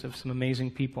pictures of some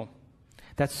amazing people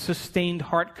that sustained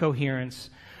heart coherence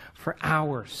for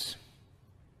hours.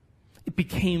 It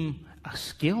became a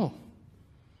skill.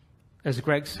 As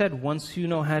Greg said, once you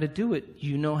know how to do it,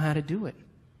 you know how to do it.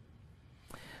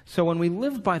 So when we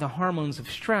live by the hormones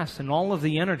of stress and all of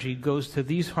the energy goes to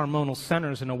these hormonal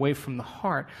centers and away from the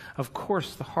heart, of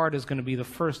course the heart is going to be the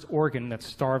first organ that's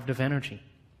starved of energy.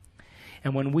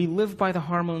 And when we live by the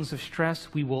hormones of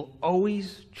stress, we will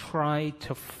always try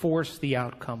to force the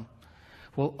outcome.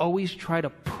 We'll always try to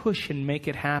push and make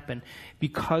it happen,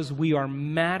 because we are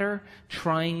matter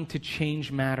trying to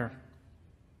change matter.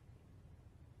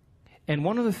 And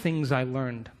one of the things I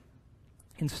learned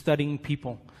in studying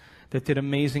people that did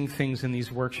amazing things in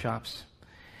these workshops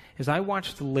is I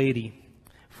watched a lady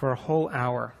for a whole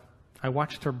hour. I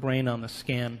watched her brain on the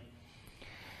scan,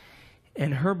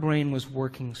 and her brain was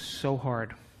working so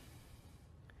hard.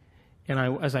 And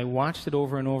as I watched it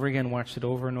over and over again, watched it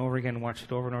over and over again, watched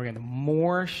it over and over again, the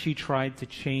more she tried to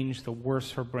change, the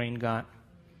worse her brain got.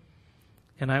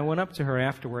 And I went up to her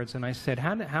afterwards and I said,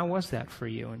 how was that for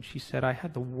you? And she said, I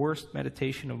had the worst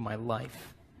meditation of my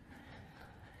life.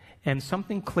 And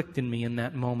something clicked in me in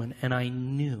that moment, and I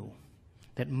knew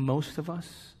that most of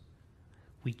us,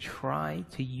 we try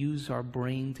to use our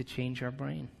brain to change our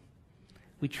brain.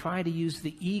 We try to use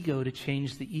the ego to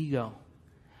change the ego.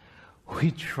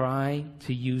 We try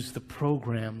to use the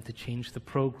program to change the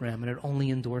program, and it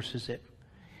only endorses it.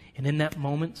 And in that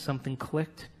moment, something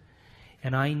clicked,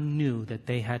 and I knew that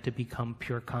they had to become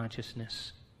pure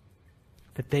consciousness,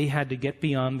 that they had to get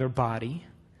beyond their body,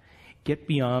 get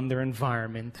beyond their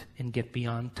environment, and get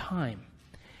beyond time.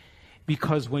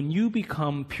 Because when you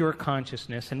become pure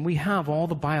consciousness, and we have all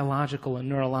the biological and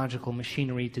neurological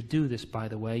machinery to do this, by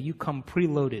the way, you come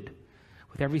preloaded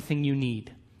with everything you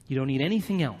need. You don't need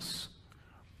anything else.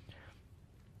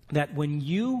 That when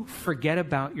you forget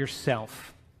about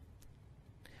yourself,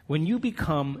 when you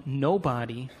become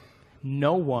nobody,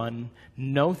 no one,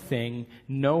 no thing,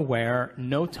 nowhere,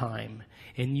 no time,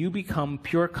 and you become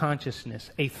pure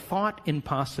consciousness, a thought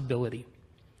impossibility.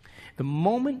 The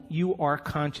moment you are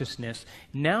consciousness,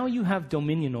 now you have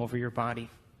dominion over your body.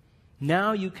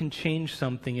 Now you can change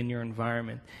something in your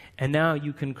environment, and now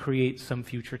you can create some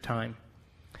future time.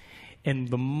 And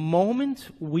the moment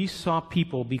we saw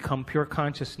people become pure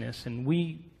consciousness, and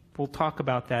we will talk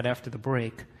about that after the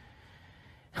break,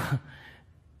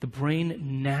 the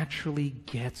brain naturally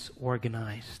gets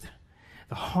organized.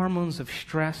 The hormones of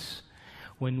stress,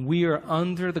 when we are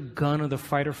under the gun of the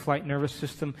fight or flight nervous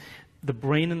system, the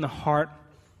brain and the heart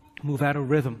move out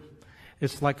of rhythm.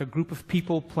 It's like a group of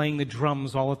people playing the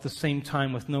drums all at the same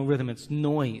time with no rhythm. It's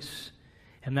noise.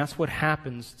 And that's what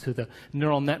happens to the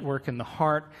neural network in the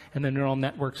heart and the neural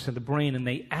networks in the brain. And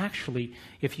they actually,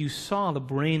 if you saw the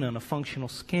brain on a functional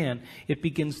scan, it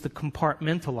begins to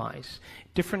compartmentalize.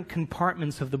 Different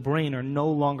compartments of the brain are no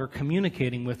longer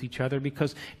communicating with each other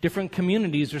because different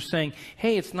communities are saying,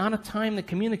 hey, it's not a time to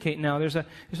communicate now. There's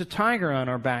a tiger on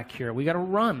our back here. We got to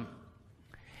run.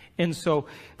 And so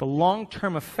the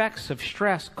long-term effects of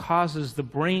stress causes the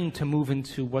brain to move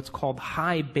into what's called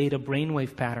high beta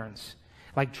brainwave patterns,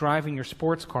 like driving your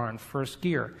sports car in first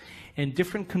gear. And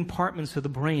different compartments of the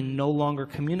brain no longer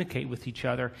communicate with each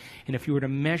other. And if you were to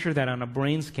measure that on a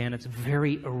brain scan, it's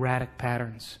very erratic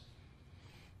patterns.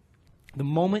 The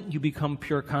moment you become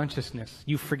pure consciousness,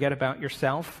 you forget about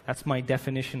yourself. That's my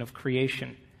definition of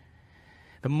creation.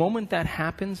 The moment that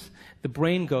happens, the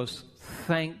brain goes,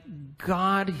 thank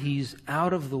God he's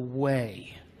out of the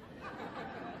way.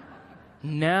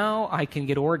 Now I can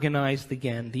get organized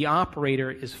again. The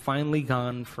operator is finally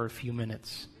gone for a few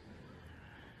minutes.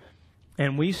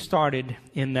 And we started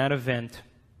in that event,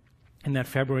 in that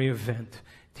February event,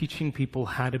 teaching people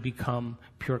how to become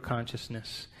pure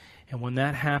consciousness. And when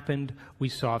that happened, we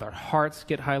saw their hearts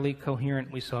get highly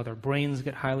coherent. We saw their brains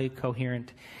get highly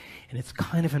coherent. And it's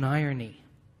kind of an irony.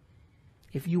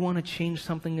 If you want to change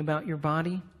something about your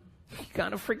body, you got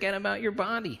to forget about your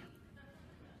body.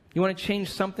 You want to change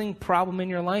something, problem in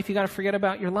your life, you got to forget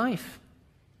about your life.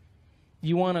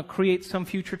 You want to create some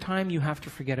future time, you have to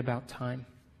forget about time.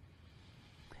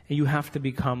 And you have to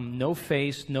become no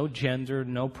face, no gender,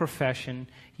 no profession.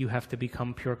 You have to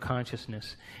become pure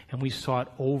consciousness. And we saw it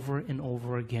over and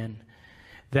over again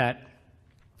that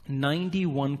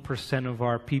 91% of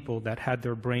our people that had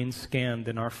their brains scanned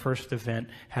in our first event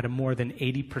had a more than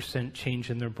 80% change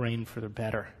in their brain for the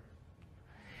better.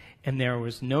 And there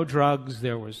was no drugs,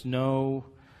 there was no,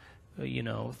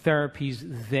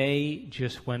 therapies. They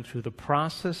just went through the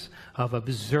process of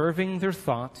observing their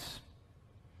thoughts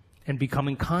and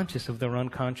becoming conscious of their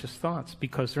unconscious thoughts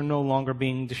because they're no longer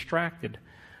being distracted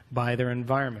by their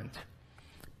environment.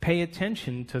 Pay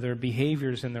attention to their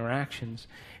behaviors and their actions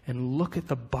and look at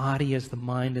the body as the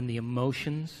mind and the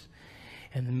emotions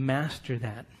and master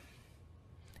that.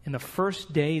 In the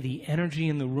first day, the energy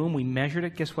in the room, we measured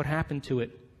it. Guess what happened to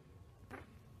it?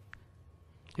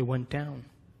 It went down.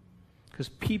 Because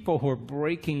people who are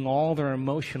breaking all their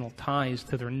emotional ties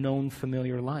to their known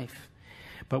familiar life.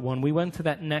 But when we went to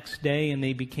that next day and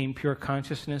they became pure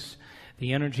consciousness,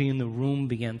 the energy in the room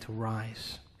began to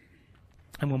rise.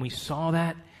 And when we saw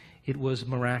that, it was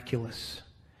miraculous.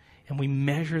 And we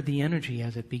measured the energy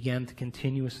as it began to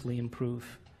continuously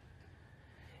improve.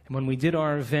 And when we did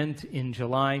our event in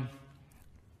July,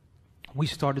 we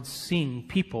started seeing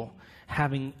people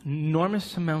having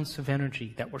enormous amounts of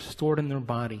energy that were stored in their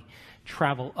body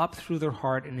travel up through their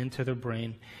heart and into their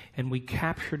brain. And we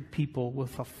captured people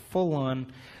with a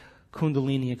full-on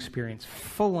Kundalini experience,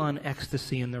 full-on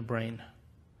ecstasy in their brain.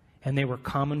 And they were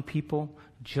common people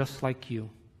just like you.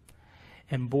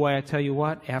 And boy, I tell you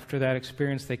what, after that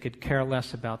experience, they could care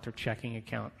less about their checking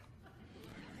account.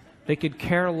 They could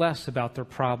care less about their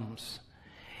problems.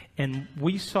 And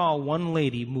we saw one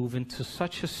lady move into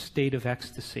such a state of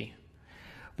ecstasy.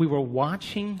 We were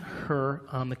watching her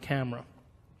on the camera,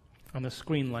 on the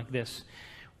screen like this.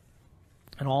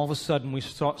 And all of a sudden, we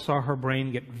saw her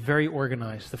brain get very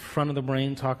organized. The front of the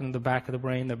brain talking to the back of the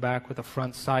brain, the back with the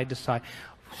front, side to side.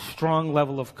 Strong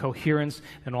level of coherence.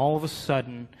 And all of a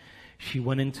sudden, she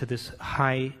went into this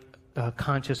high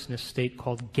consciousness state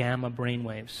called gamma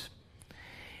brainwaves.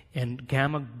 And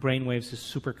gamma brainwaves is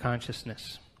super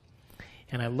consciousness.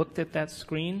 And I looked at that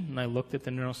screen, and I looked at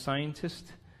the neuroscientist,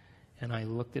 and I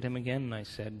looked at him again, and I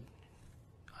said,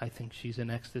 I think she's in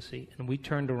ecstasy. And we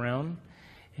turned around,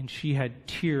 and she had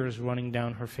tears running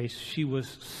down her face. She was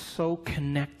so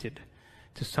connected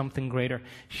to something greater.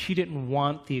 She didn't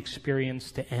want the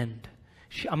experience to end.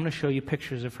 I'm going to show you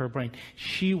pictures of her brain.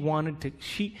 She wanted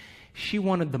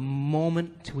the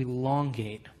moment to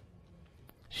elongate.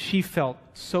 She felt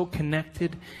so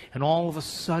connected, and all of a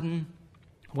sudden,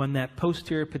 when that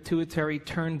posterior pituitary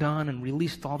turned on and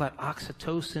released all that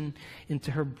oxytocin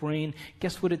into her brain,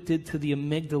 guess what it did to the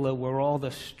amygdala where all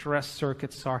the stress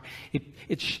circuits are? It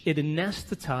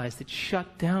anesthetized, it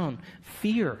shut down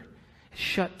fear, it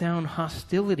shut down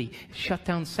hostility, it shut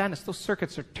down sadness. Those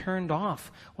circuits are turned off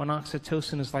when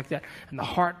oxytocin is like that. And the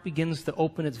heart begins to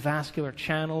open its vascular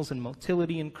channels and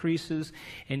motility increases,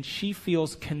 and she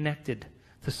feels connected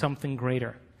to something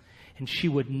greater. And she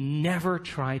would never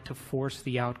try to force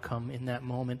the outcome in that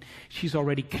moment. She's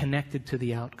already connected to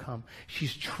the outcome.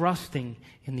 She's trusting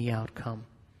in the outcome.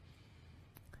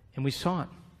 And we saw it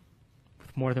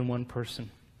with more than one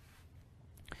person.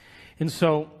 And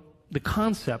so the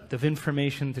concept of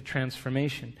information to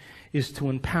transformation is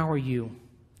to empower you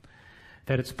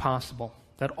that it's possible.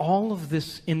 That all of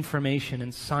this information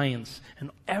and science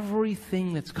and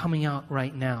everything that's coming out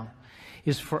right now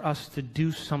is for us to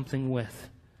do something with.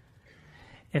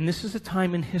 And this is a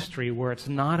time in history where it's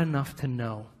not enough to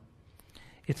know.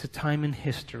 It's a time in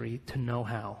history to know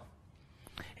how.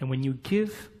 And when you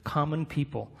give common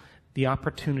people the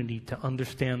opportunity to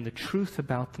understand the truth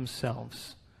about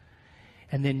themselves,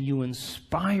 and then you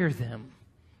inspire them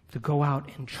to go out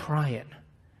and try it,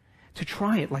 to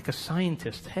try it like a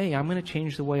scientist. Hey, I'm going to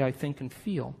change the way I think and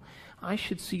feel. I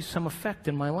should see some effect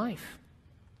in my life.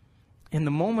 And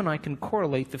the moment I can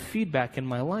correlate the feedback in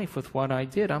my life with what I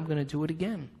did, I'm going to do it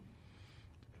again.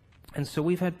 And so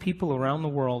we've had people around the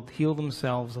world heal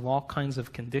themselves of all kinds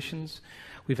of conditions.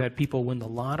 We've had people win the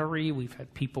lottery. We've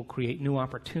had people create new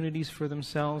opportunities for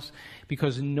themselves,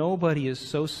 because nobody is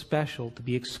so special to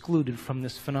be excluded from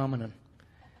this phenomenon.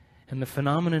 And the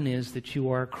phenomenon is that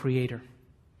you are a creator.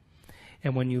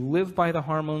 And when you live by the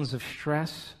hormones of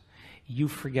stress, you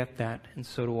forget that, and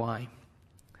so do I.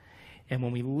 And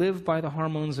when we live by the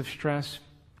hormones of stress,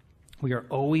 we are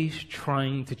always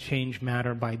trying to change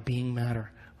matter by being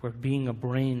matter. We're being a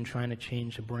brain trying to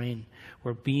change a brain.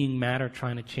 We're being matter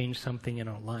trying to change something in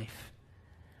our life.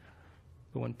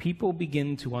 But when people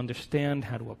begin to understand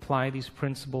how to apply these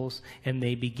principles and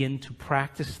they begin to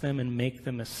practice them and make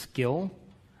them a skill,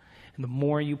 and the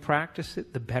more you practice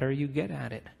it, the better you get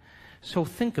at it. So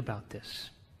think about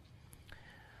this.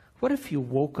 What if you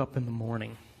woke up in the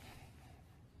morning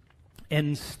and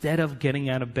instead of getting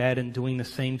out of bed and doing the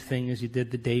same thing as you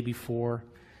did the day before,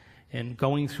 and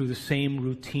going through the same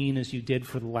routine as you did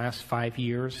for the last 5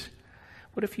 years,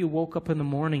 what if you woke up in the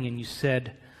morning and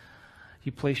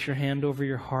you place your hand over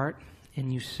your heart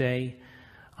and you say,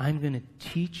 I'm going to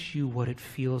teach you what it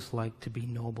feels like to be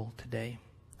noble today.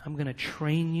 I'm going to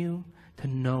train you to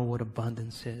know what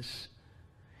abundance is.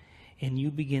 And you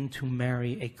begin to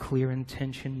marry a clear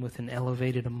intention with an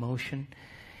elevated emotion,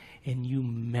 and you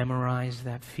memorize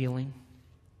that feeling.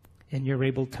 And you're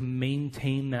able to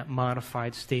maintain that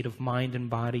modified state of mind and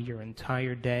body your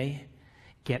entire day.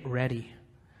 Get ready.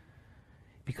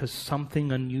 Because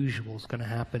something unusual is going to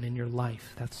happen in your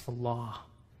life. That's the law.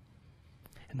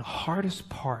 And the hardest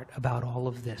part about all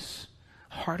of this,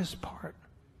 hardest part,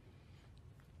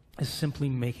 is simply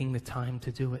making the time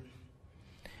to do it.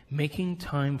 Making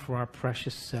time for our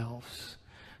precious selves.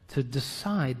 To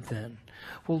decide then,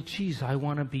 well, geez, I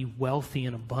want to be wealthy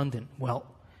and abundant. Well,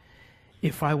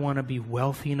 if I want to be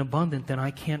wealthy and abundant, then I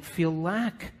can't feel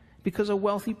lack, because a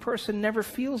wealthy person never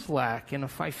feels lack. And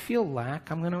if I feel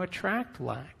lack, I'm going to attract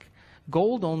lack.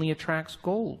 Gold only attracts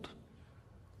gold.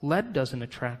 Lead doesn't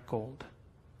attract gold.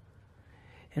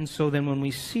 And so then when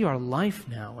we see our life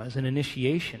now as an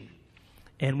initiation,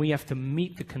 and we have to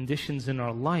meet the conditions in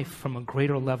our life from a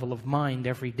greater level of mind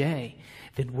every day,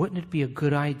 then wouldn't it be a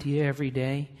good idea every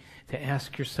day to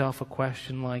ask yourself a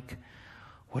question like,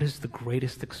 what is the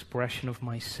greatest expression of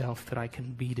myself that I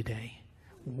can be today?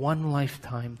 One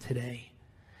lifetime today.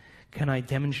 Can I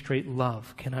demonstrate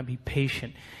love? Can I be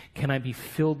patient? Can I be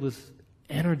filled with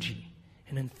energy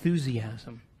and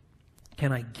enthusiasm?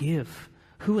 Can I give?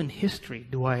 Who in history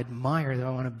do I admire that I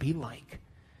want to be like?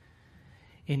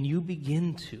 And you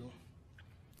begin to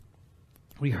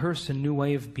rehearse a new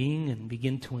way of being and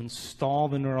begin to install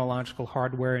the neurological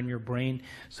hardware in your brain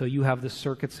so you have the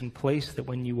circuits in place that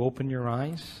when you open your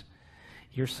eyes,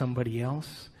 you're somebody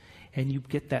else. And you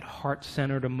get that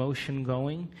heart-centered emotion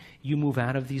going. You move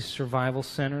out of these survival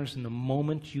centers, and the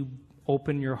moment you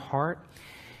open your heart,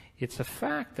 it's a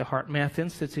fact. The Heart Math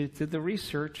Institute did the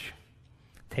research.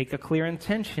 Take a clear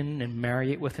intention and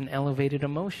marry it with an elevated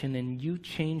emotion, and you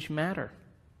change matter.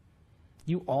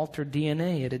 You alter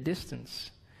DNA at a distance,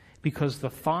 because the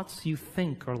thoughts you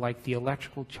think are like the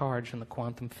electrical charge in the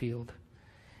quantum field,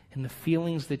 and the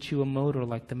feelings that you emote are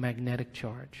like the magnetic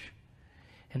charge.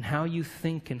 And how you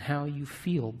think and how you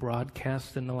feel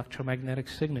broadcasts an electromagnetic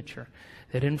signature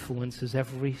that influences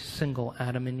every single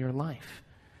atom in your life.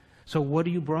 So what are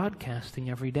you broadcasting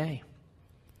every day?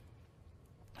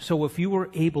 So if you were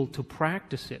able to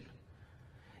practice it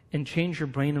and change your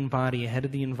brain and body ahead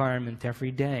of the environment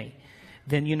every day,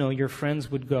 then, you know, your friends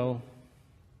would go,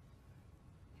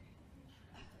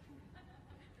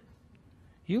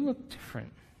 you look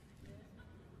different.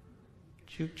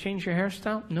 Did you change your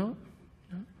hairstyle? No.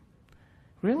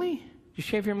 Really? Did you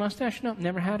shave your mustache? No,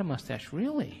 never had a mustache.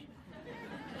 Really?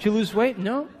 Did you lose weight?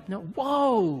 No.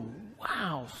 Whoa,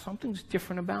 wow, something's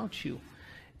different about you,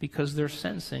 because they're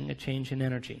sensing a change in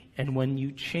energy. And when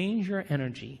you change your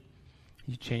energy,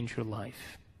 you change your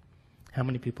life. How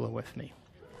many people are with me?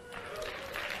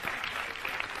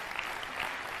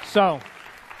 So,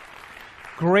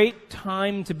 great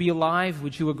time to be alive.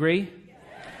 Would you agree?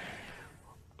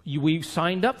 We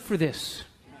signed up for this.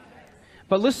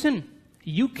 But listen,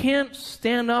 you can't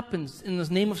stand up and in the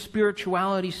name of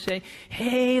spirituality say,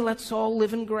 hey, let's all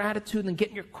live in gratitude, and get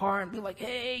in your car and be like,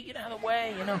 hey, get out of the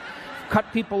way,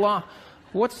 cut people off.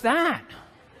 What's that?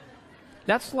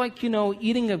 That's like,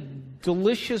 eating a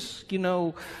delicious,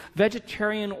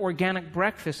 vegetarian organic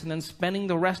breakfast and then spending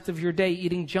the rest of your day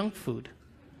eating junk food.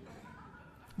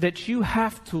 That you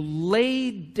have to lay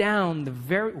down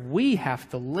we have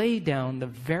to lay down the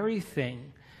very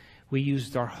thing we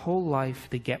used our whole life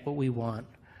to get what we want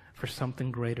for something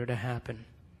greater to happen.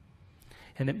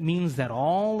 And it means that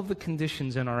all of the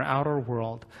conditions in our outer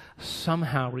world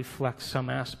somehow reflect some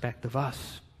aspect of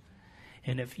us.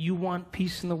 And if you want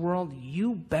peace in the world,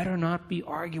 you better not be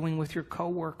arguing with your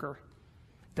coworker.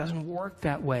 It doesn't work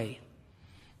that way.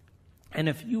 And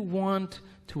if you want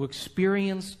to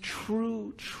experience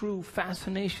true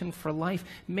fascination for life,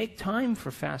 make time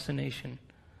for fascination.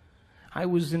 I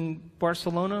was in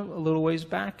Barcelona a little ways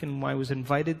back, and I was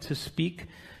invited to speak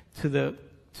to the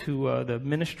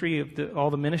ministry of all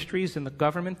the ministries in the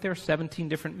government there, 17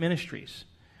 different ministries.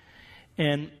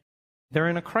 And they're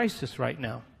in a crisis right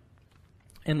now.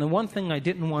 And the one thing I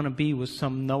didn't want to be was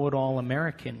some know-it-all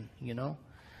American, you know.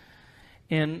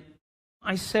 And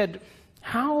I said,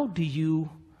 how do you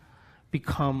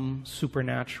become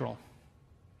supernatural?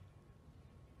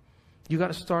 You got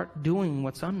to start doing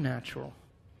what's unnatural.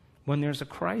 When there's a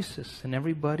crisis and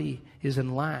everybody is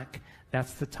in lack,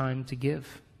 that's the time to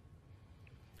give.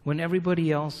 When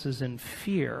everybody else is in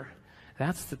fear,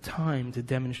 that's the time to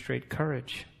demonstrate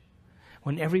courage.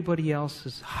 When everybody else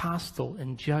is hostile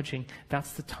and judging,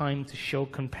 that's the time to show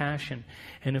compassion.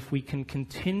 And if we can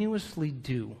continuously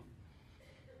do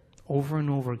over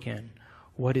and over again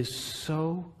what is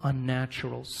so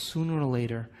unnatural, sooner or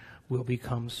later will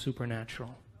become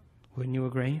supernatural. Wouldn't you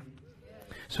agree?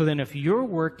 So then if you're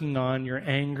working on your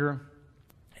anger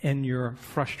and your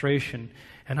frustration,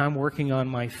 and I'm working on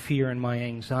my fear and my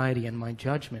anxiety and my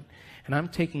judgment, and I'm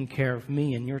taking care of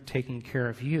me and you're taking care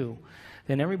of you,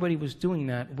 then everybody was doing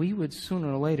that, we would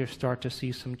sooner or later start to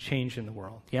see some change in the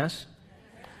world. Yes?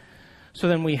 So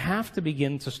then we have to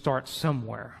begin to start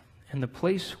somewhere. And the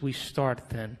place we start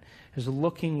then is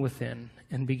looking within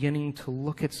and beginning to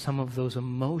look at some of those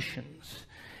emotions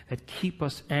that keep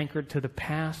us anchored to the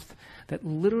past, that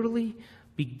literally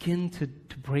begin to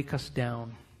break us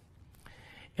down.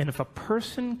 And if a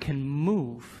person can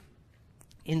move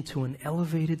into an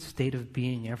elevated state of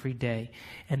being every day,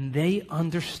 and they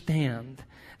understand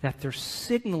that they're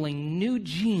signaling new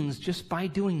genes just by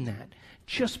doing that,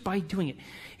 just by doing it.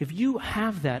 If you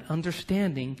have that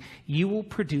understanding, you will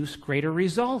produce greater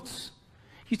results.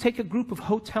 You take a group of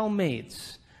hotel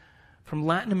maids from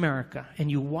Latin America, and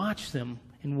you watch them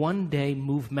in one day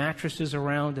move mattresses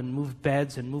around and move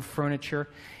beds and move furniture,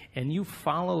 and you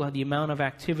follow the amount of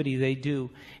activity they do,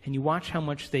 and you watch how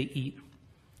much they eat.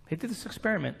 They did this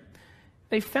experiment.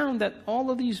 They found that all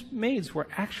of these maids were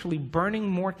actually burning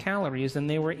more calories than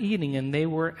they were eating, and they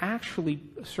were actually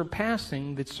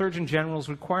surpassing the Surgeon General's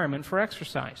requirement for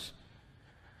exercise.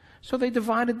 So they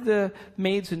divided the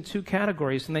maids in two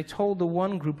categories, and they told the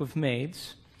one group of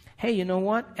maids, hey, you know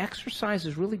what? Exercise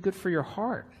is really good for your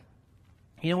heart.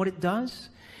 You know what it does?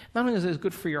 Not only is it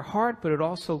good for your heart, but it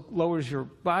also lowers your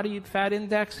body fat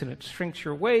index, and it shrinks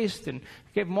your waist, and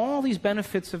gave them all these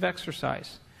benefits of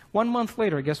exercise. 1 month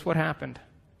later, guess what happened?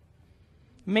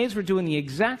 Maids were doing the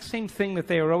exact same thing that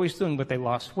they were always doing, but they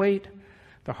lost weight,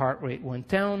 the heart rate went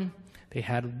down, they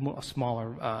had a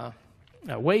smaller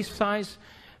waist size,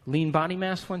 lean body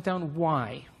mass went down.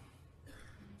 Why?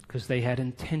 Because they had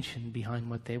intention behind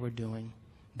what they were doing.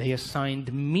 They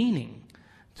assigned meaning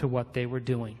to what they were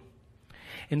doing.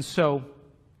 And so,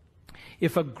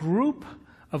 if a group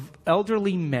of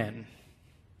elderly men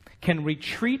can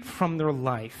retreat from their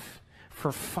life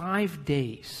for 5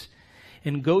 days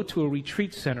and go to a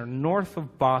retreat center north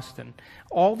of Boston,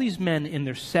 all these men in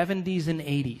their 70s and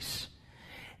 80s,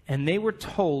 and they were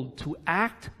told to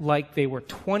act like they were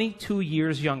 22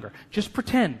 years younger. Just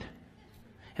pretend.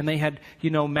 And they had,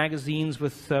 magazines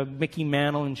with Mickey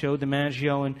Mantle and Joe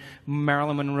DiMaggio and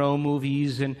Marilyn Monroe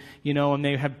movies, and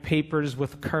they had papers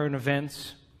with current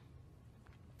events.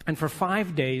 And for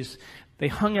 5 days, they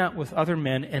hung out with other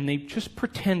men, and they just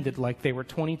pretended like they were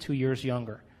 22 years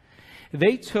younger.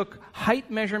 They took height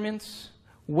measurements,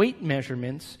 weight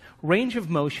measurements, range of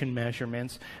motion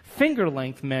measurements, finger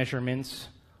length measurements,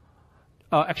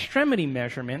 extremity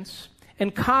measurements,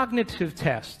 and cognitive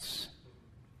tests.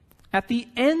 At the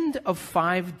end of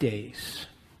 5 days,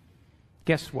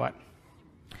 guess what?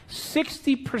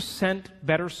 60%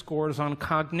 better scores on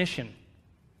cognition.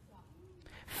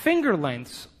 Finger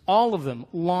lengths, all of them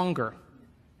longer.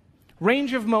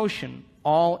 Range of motion,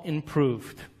 all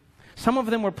improved. Some of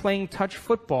them were playing touch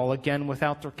football again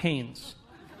without their canes.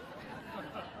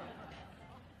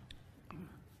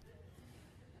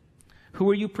 Who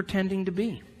are you pretending to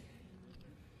be?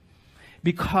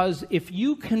 Because if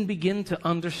you can begin to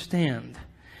understand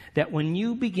that when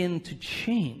you begin to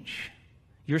change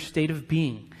your state of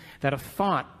being, that a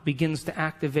thought begins to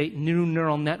activate new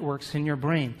neural networks in your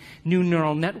brain. New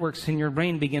neural networks in your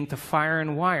brain begin to fire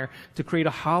and wire to create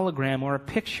a hologram or a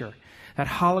picture. That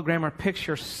hologram or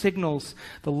picture signals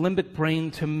the limbic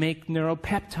brain to make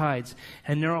neuropeptides.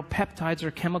 And neuropeptides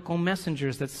are chemical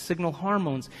messengers that signal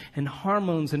hormones. And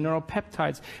hormones and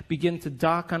neuropeptides begin to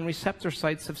dock on receptor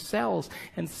sites of cells.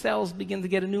 And cells begin to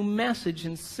get a new message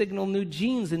and signal new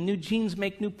genes. And new genes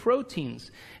make new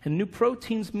proteins. And new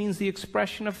proteins means the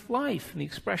expression of life. And the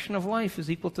expression of life is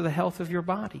equal to the health of your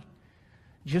body.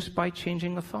 Just by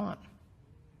changing a thought.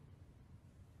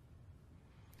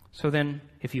 So then,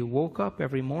 if you woke up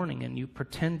every morning and you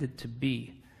pretended to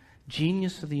be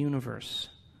genius of the universe,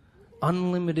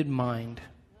 unlimited mind,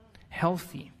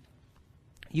 healthy,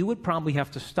 you would probably have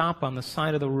to stop on the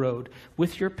side of the road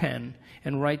with your pen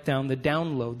and write down the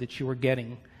download that you were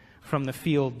getting from the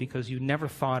field because you never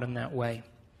thought in that way.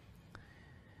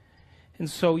 And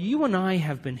so you and I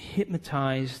have been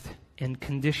hypnotized and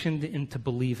conditioned into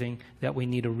believing that we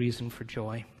need a reason for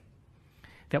joy,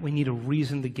 that we need a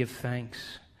reason to give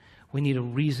thanks. We need a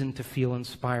reason to feel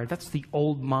inspired. That's the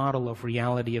old model of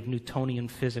reality, of Newtonian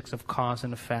physics, of cause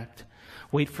and effect.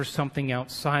 Wait for something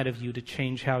outside of you to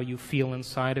change how you feel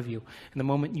inside of you. And the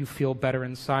moment you feel better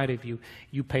inside of you,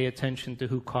 you pay attention to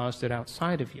who caused it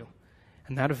outside of you.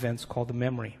 And that event's called a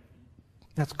memory.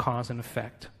 That's cause and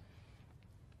effect.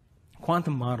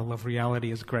 Quantum model of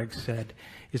reality, as Greg said,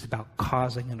 is about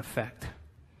causing an effect.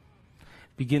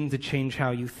 Begin to change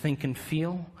how you think and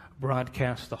feel,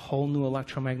 broadcast a whole new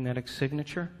electromagnetic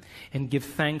signature, and give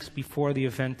thanks before the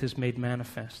event is made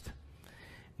manifest.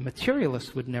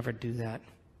 Materialists would never do that,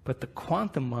 but the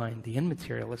quantum mind, the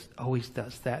immaterialist, always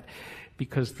does that,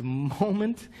 because the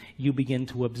moment you begin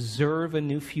to observe a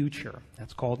new future,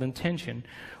 that's called intention,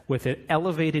 with an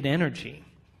elevated energy,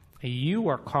 you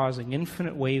are causing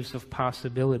infinite waves of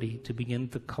possibility to begin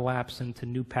to collapse into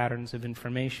new patterns of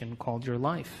information called your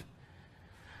life.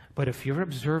 But if you're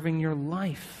observing your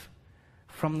life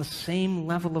from the same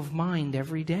level of mind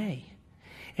every day,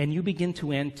 and you begin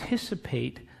to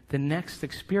anticipate the next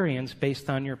experience based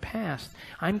on your past,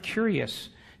 I'm curious,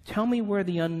 tell me where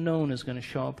the unknown is going to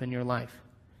show up in your life.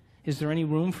 Is there any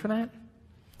room for that?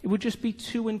 It would just be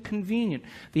too inconvenient.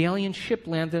 The alien ship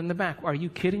landed in the back. Are you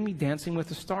kidding me? Dancing with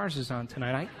the Stars is on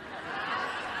tonight.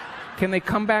 Can they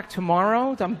come back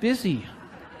tomorrow? I'm busy.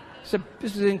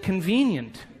 This is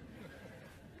inconvenient.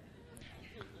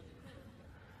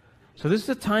 So this is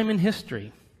a time in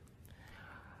history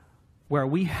where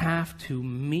we have to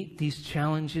meet these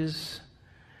challenges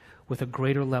with a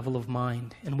greater level of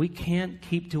mind. And we can't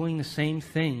keep doing the same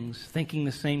things, thinking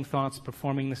the same thoughts,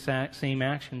 performing the same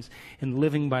actions, and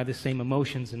living by the same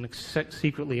emotions and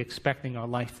secretly expecting our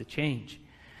life to change.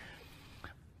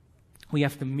 We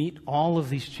have to meet all of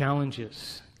these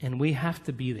challenges, and we have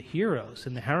to be the heroes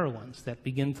and the heroines that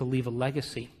begin to leave a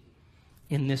legacy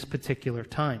in this particular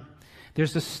time.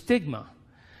 There's a stigma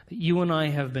that you and I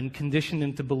have been conditioned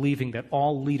into believing that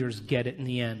all leaders get it in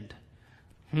the end.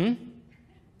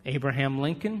 Abraham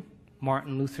Lincoln,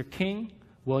 Martin Luther King,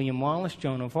 William Wallace,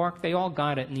 Joan of Arc, they all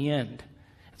got it in the end.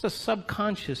 It's a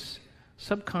subconscious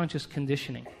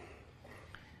conditioning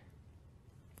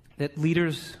that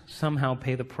leaders somehow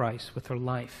pay the price with their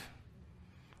life.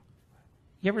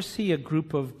 You ever see a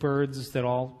group of birds that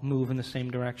all move in the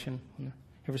same direction? You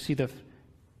ever see the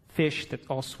fish that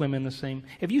all swim in the same?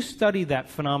 If you study that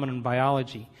phenomenon in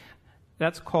biology,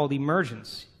 that's called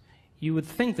emergence. You would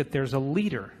think that there's a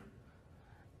leader.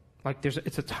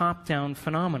 It's a top-down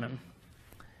phenomenon.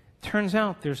 Turns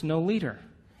out there's no leader.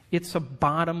 It's a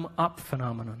bottom-up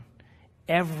phenomenon.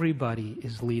 Everybody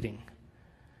is leading.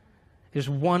 There's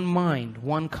one mind,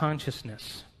 one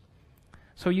consciousness.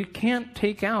 So you can't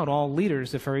take out all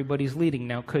leaders if everybody's leading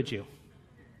now, could you?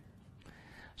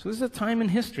 So this is a time in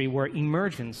history where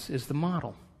emergence is the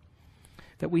model,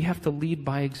 that we have to lead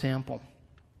by example.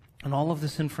 And all of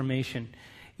this information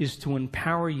is to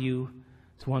empower you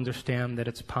to understand that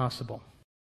it's possible.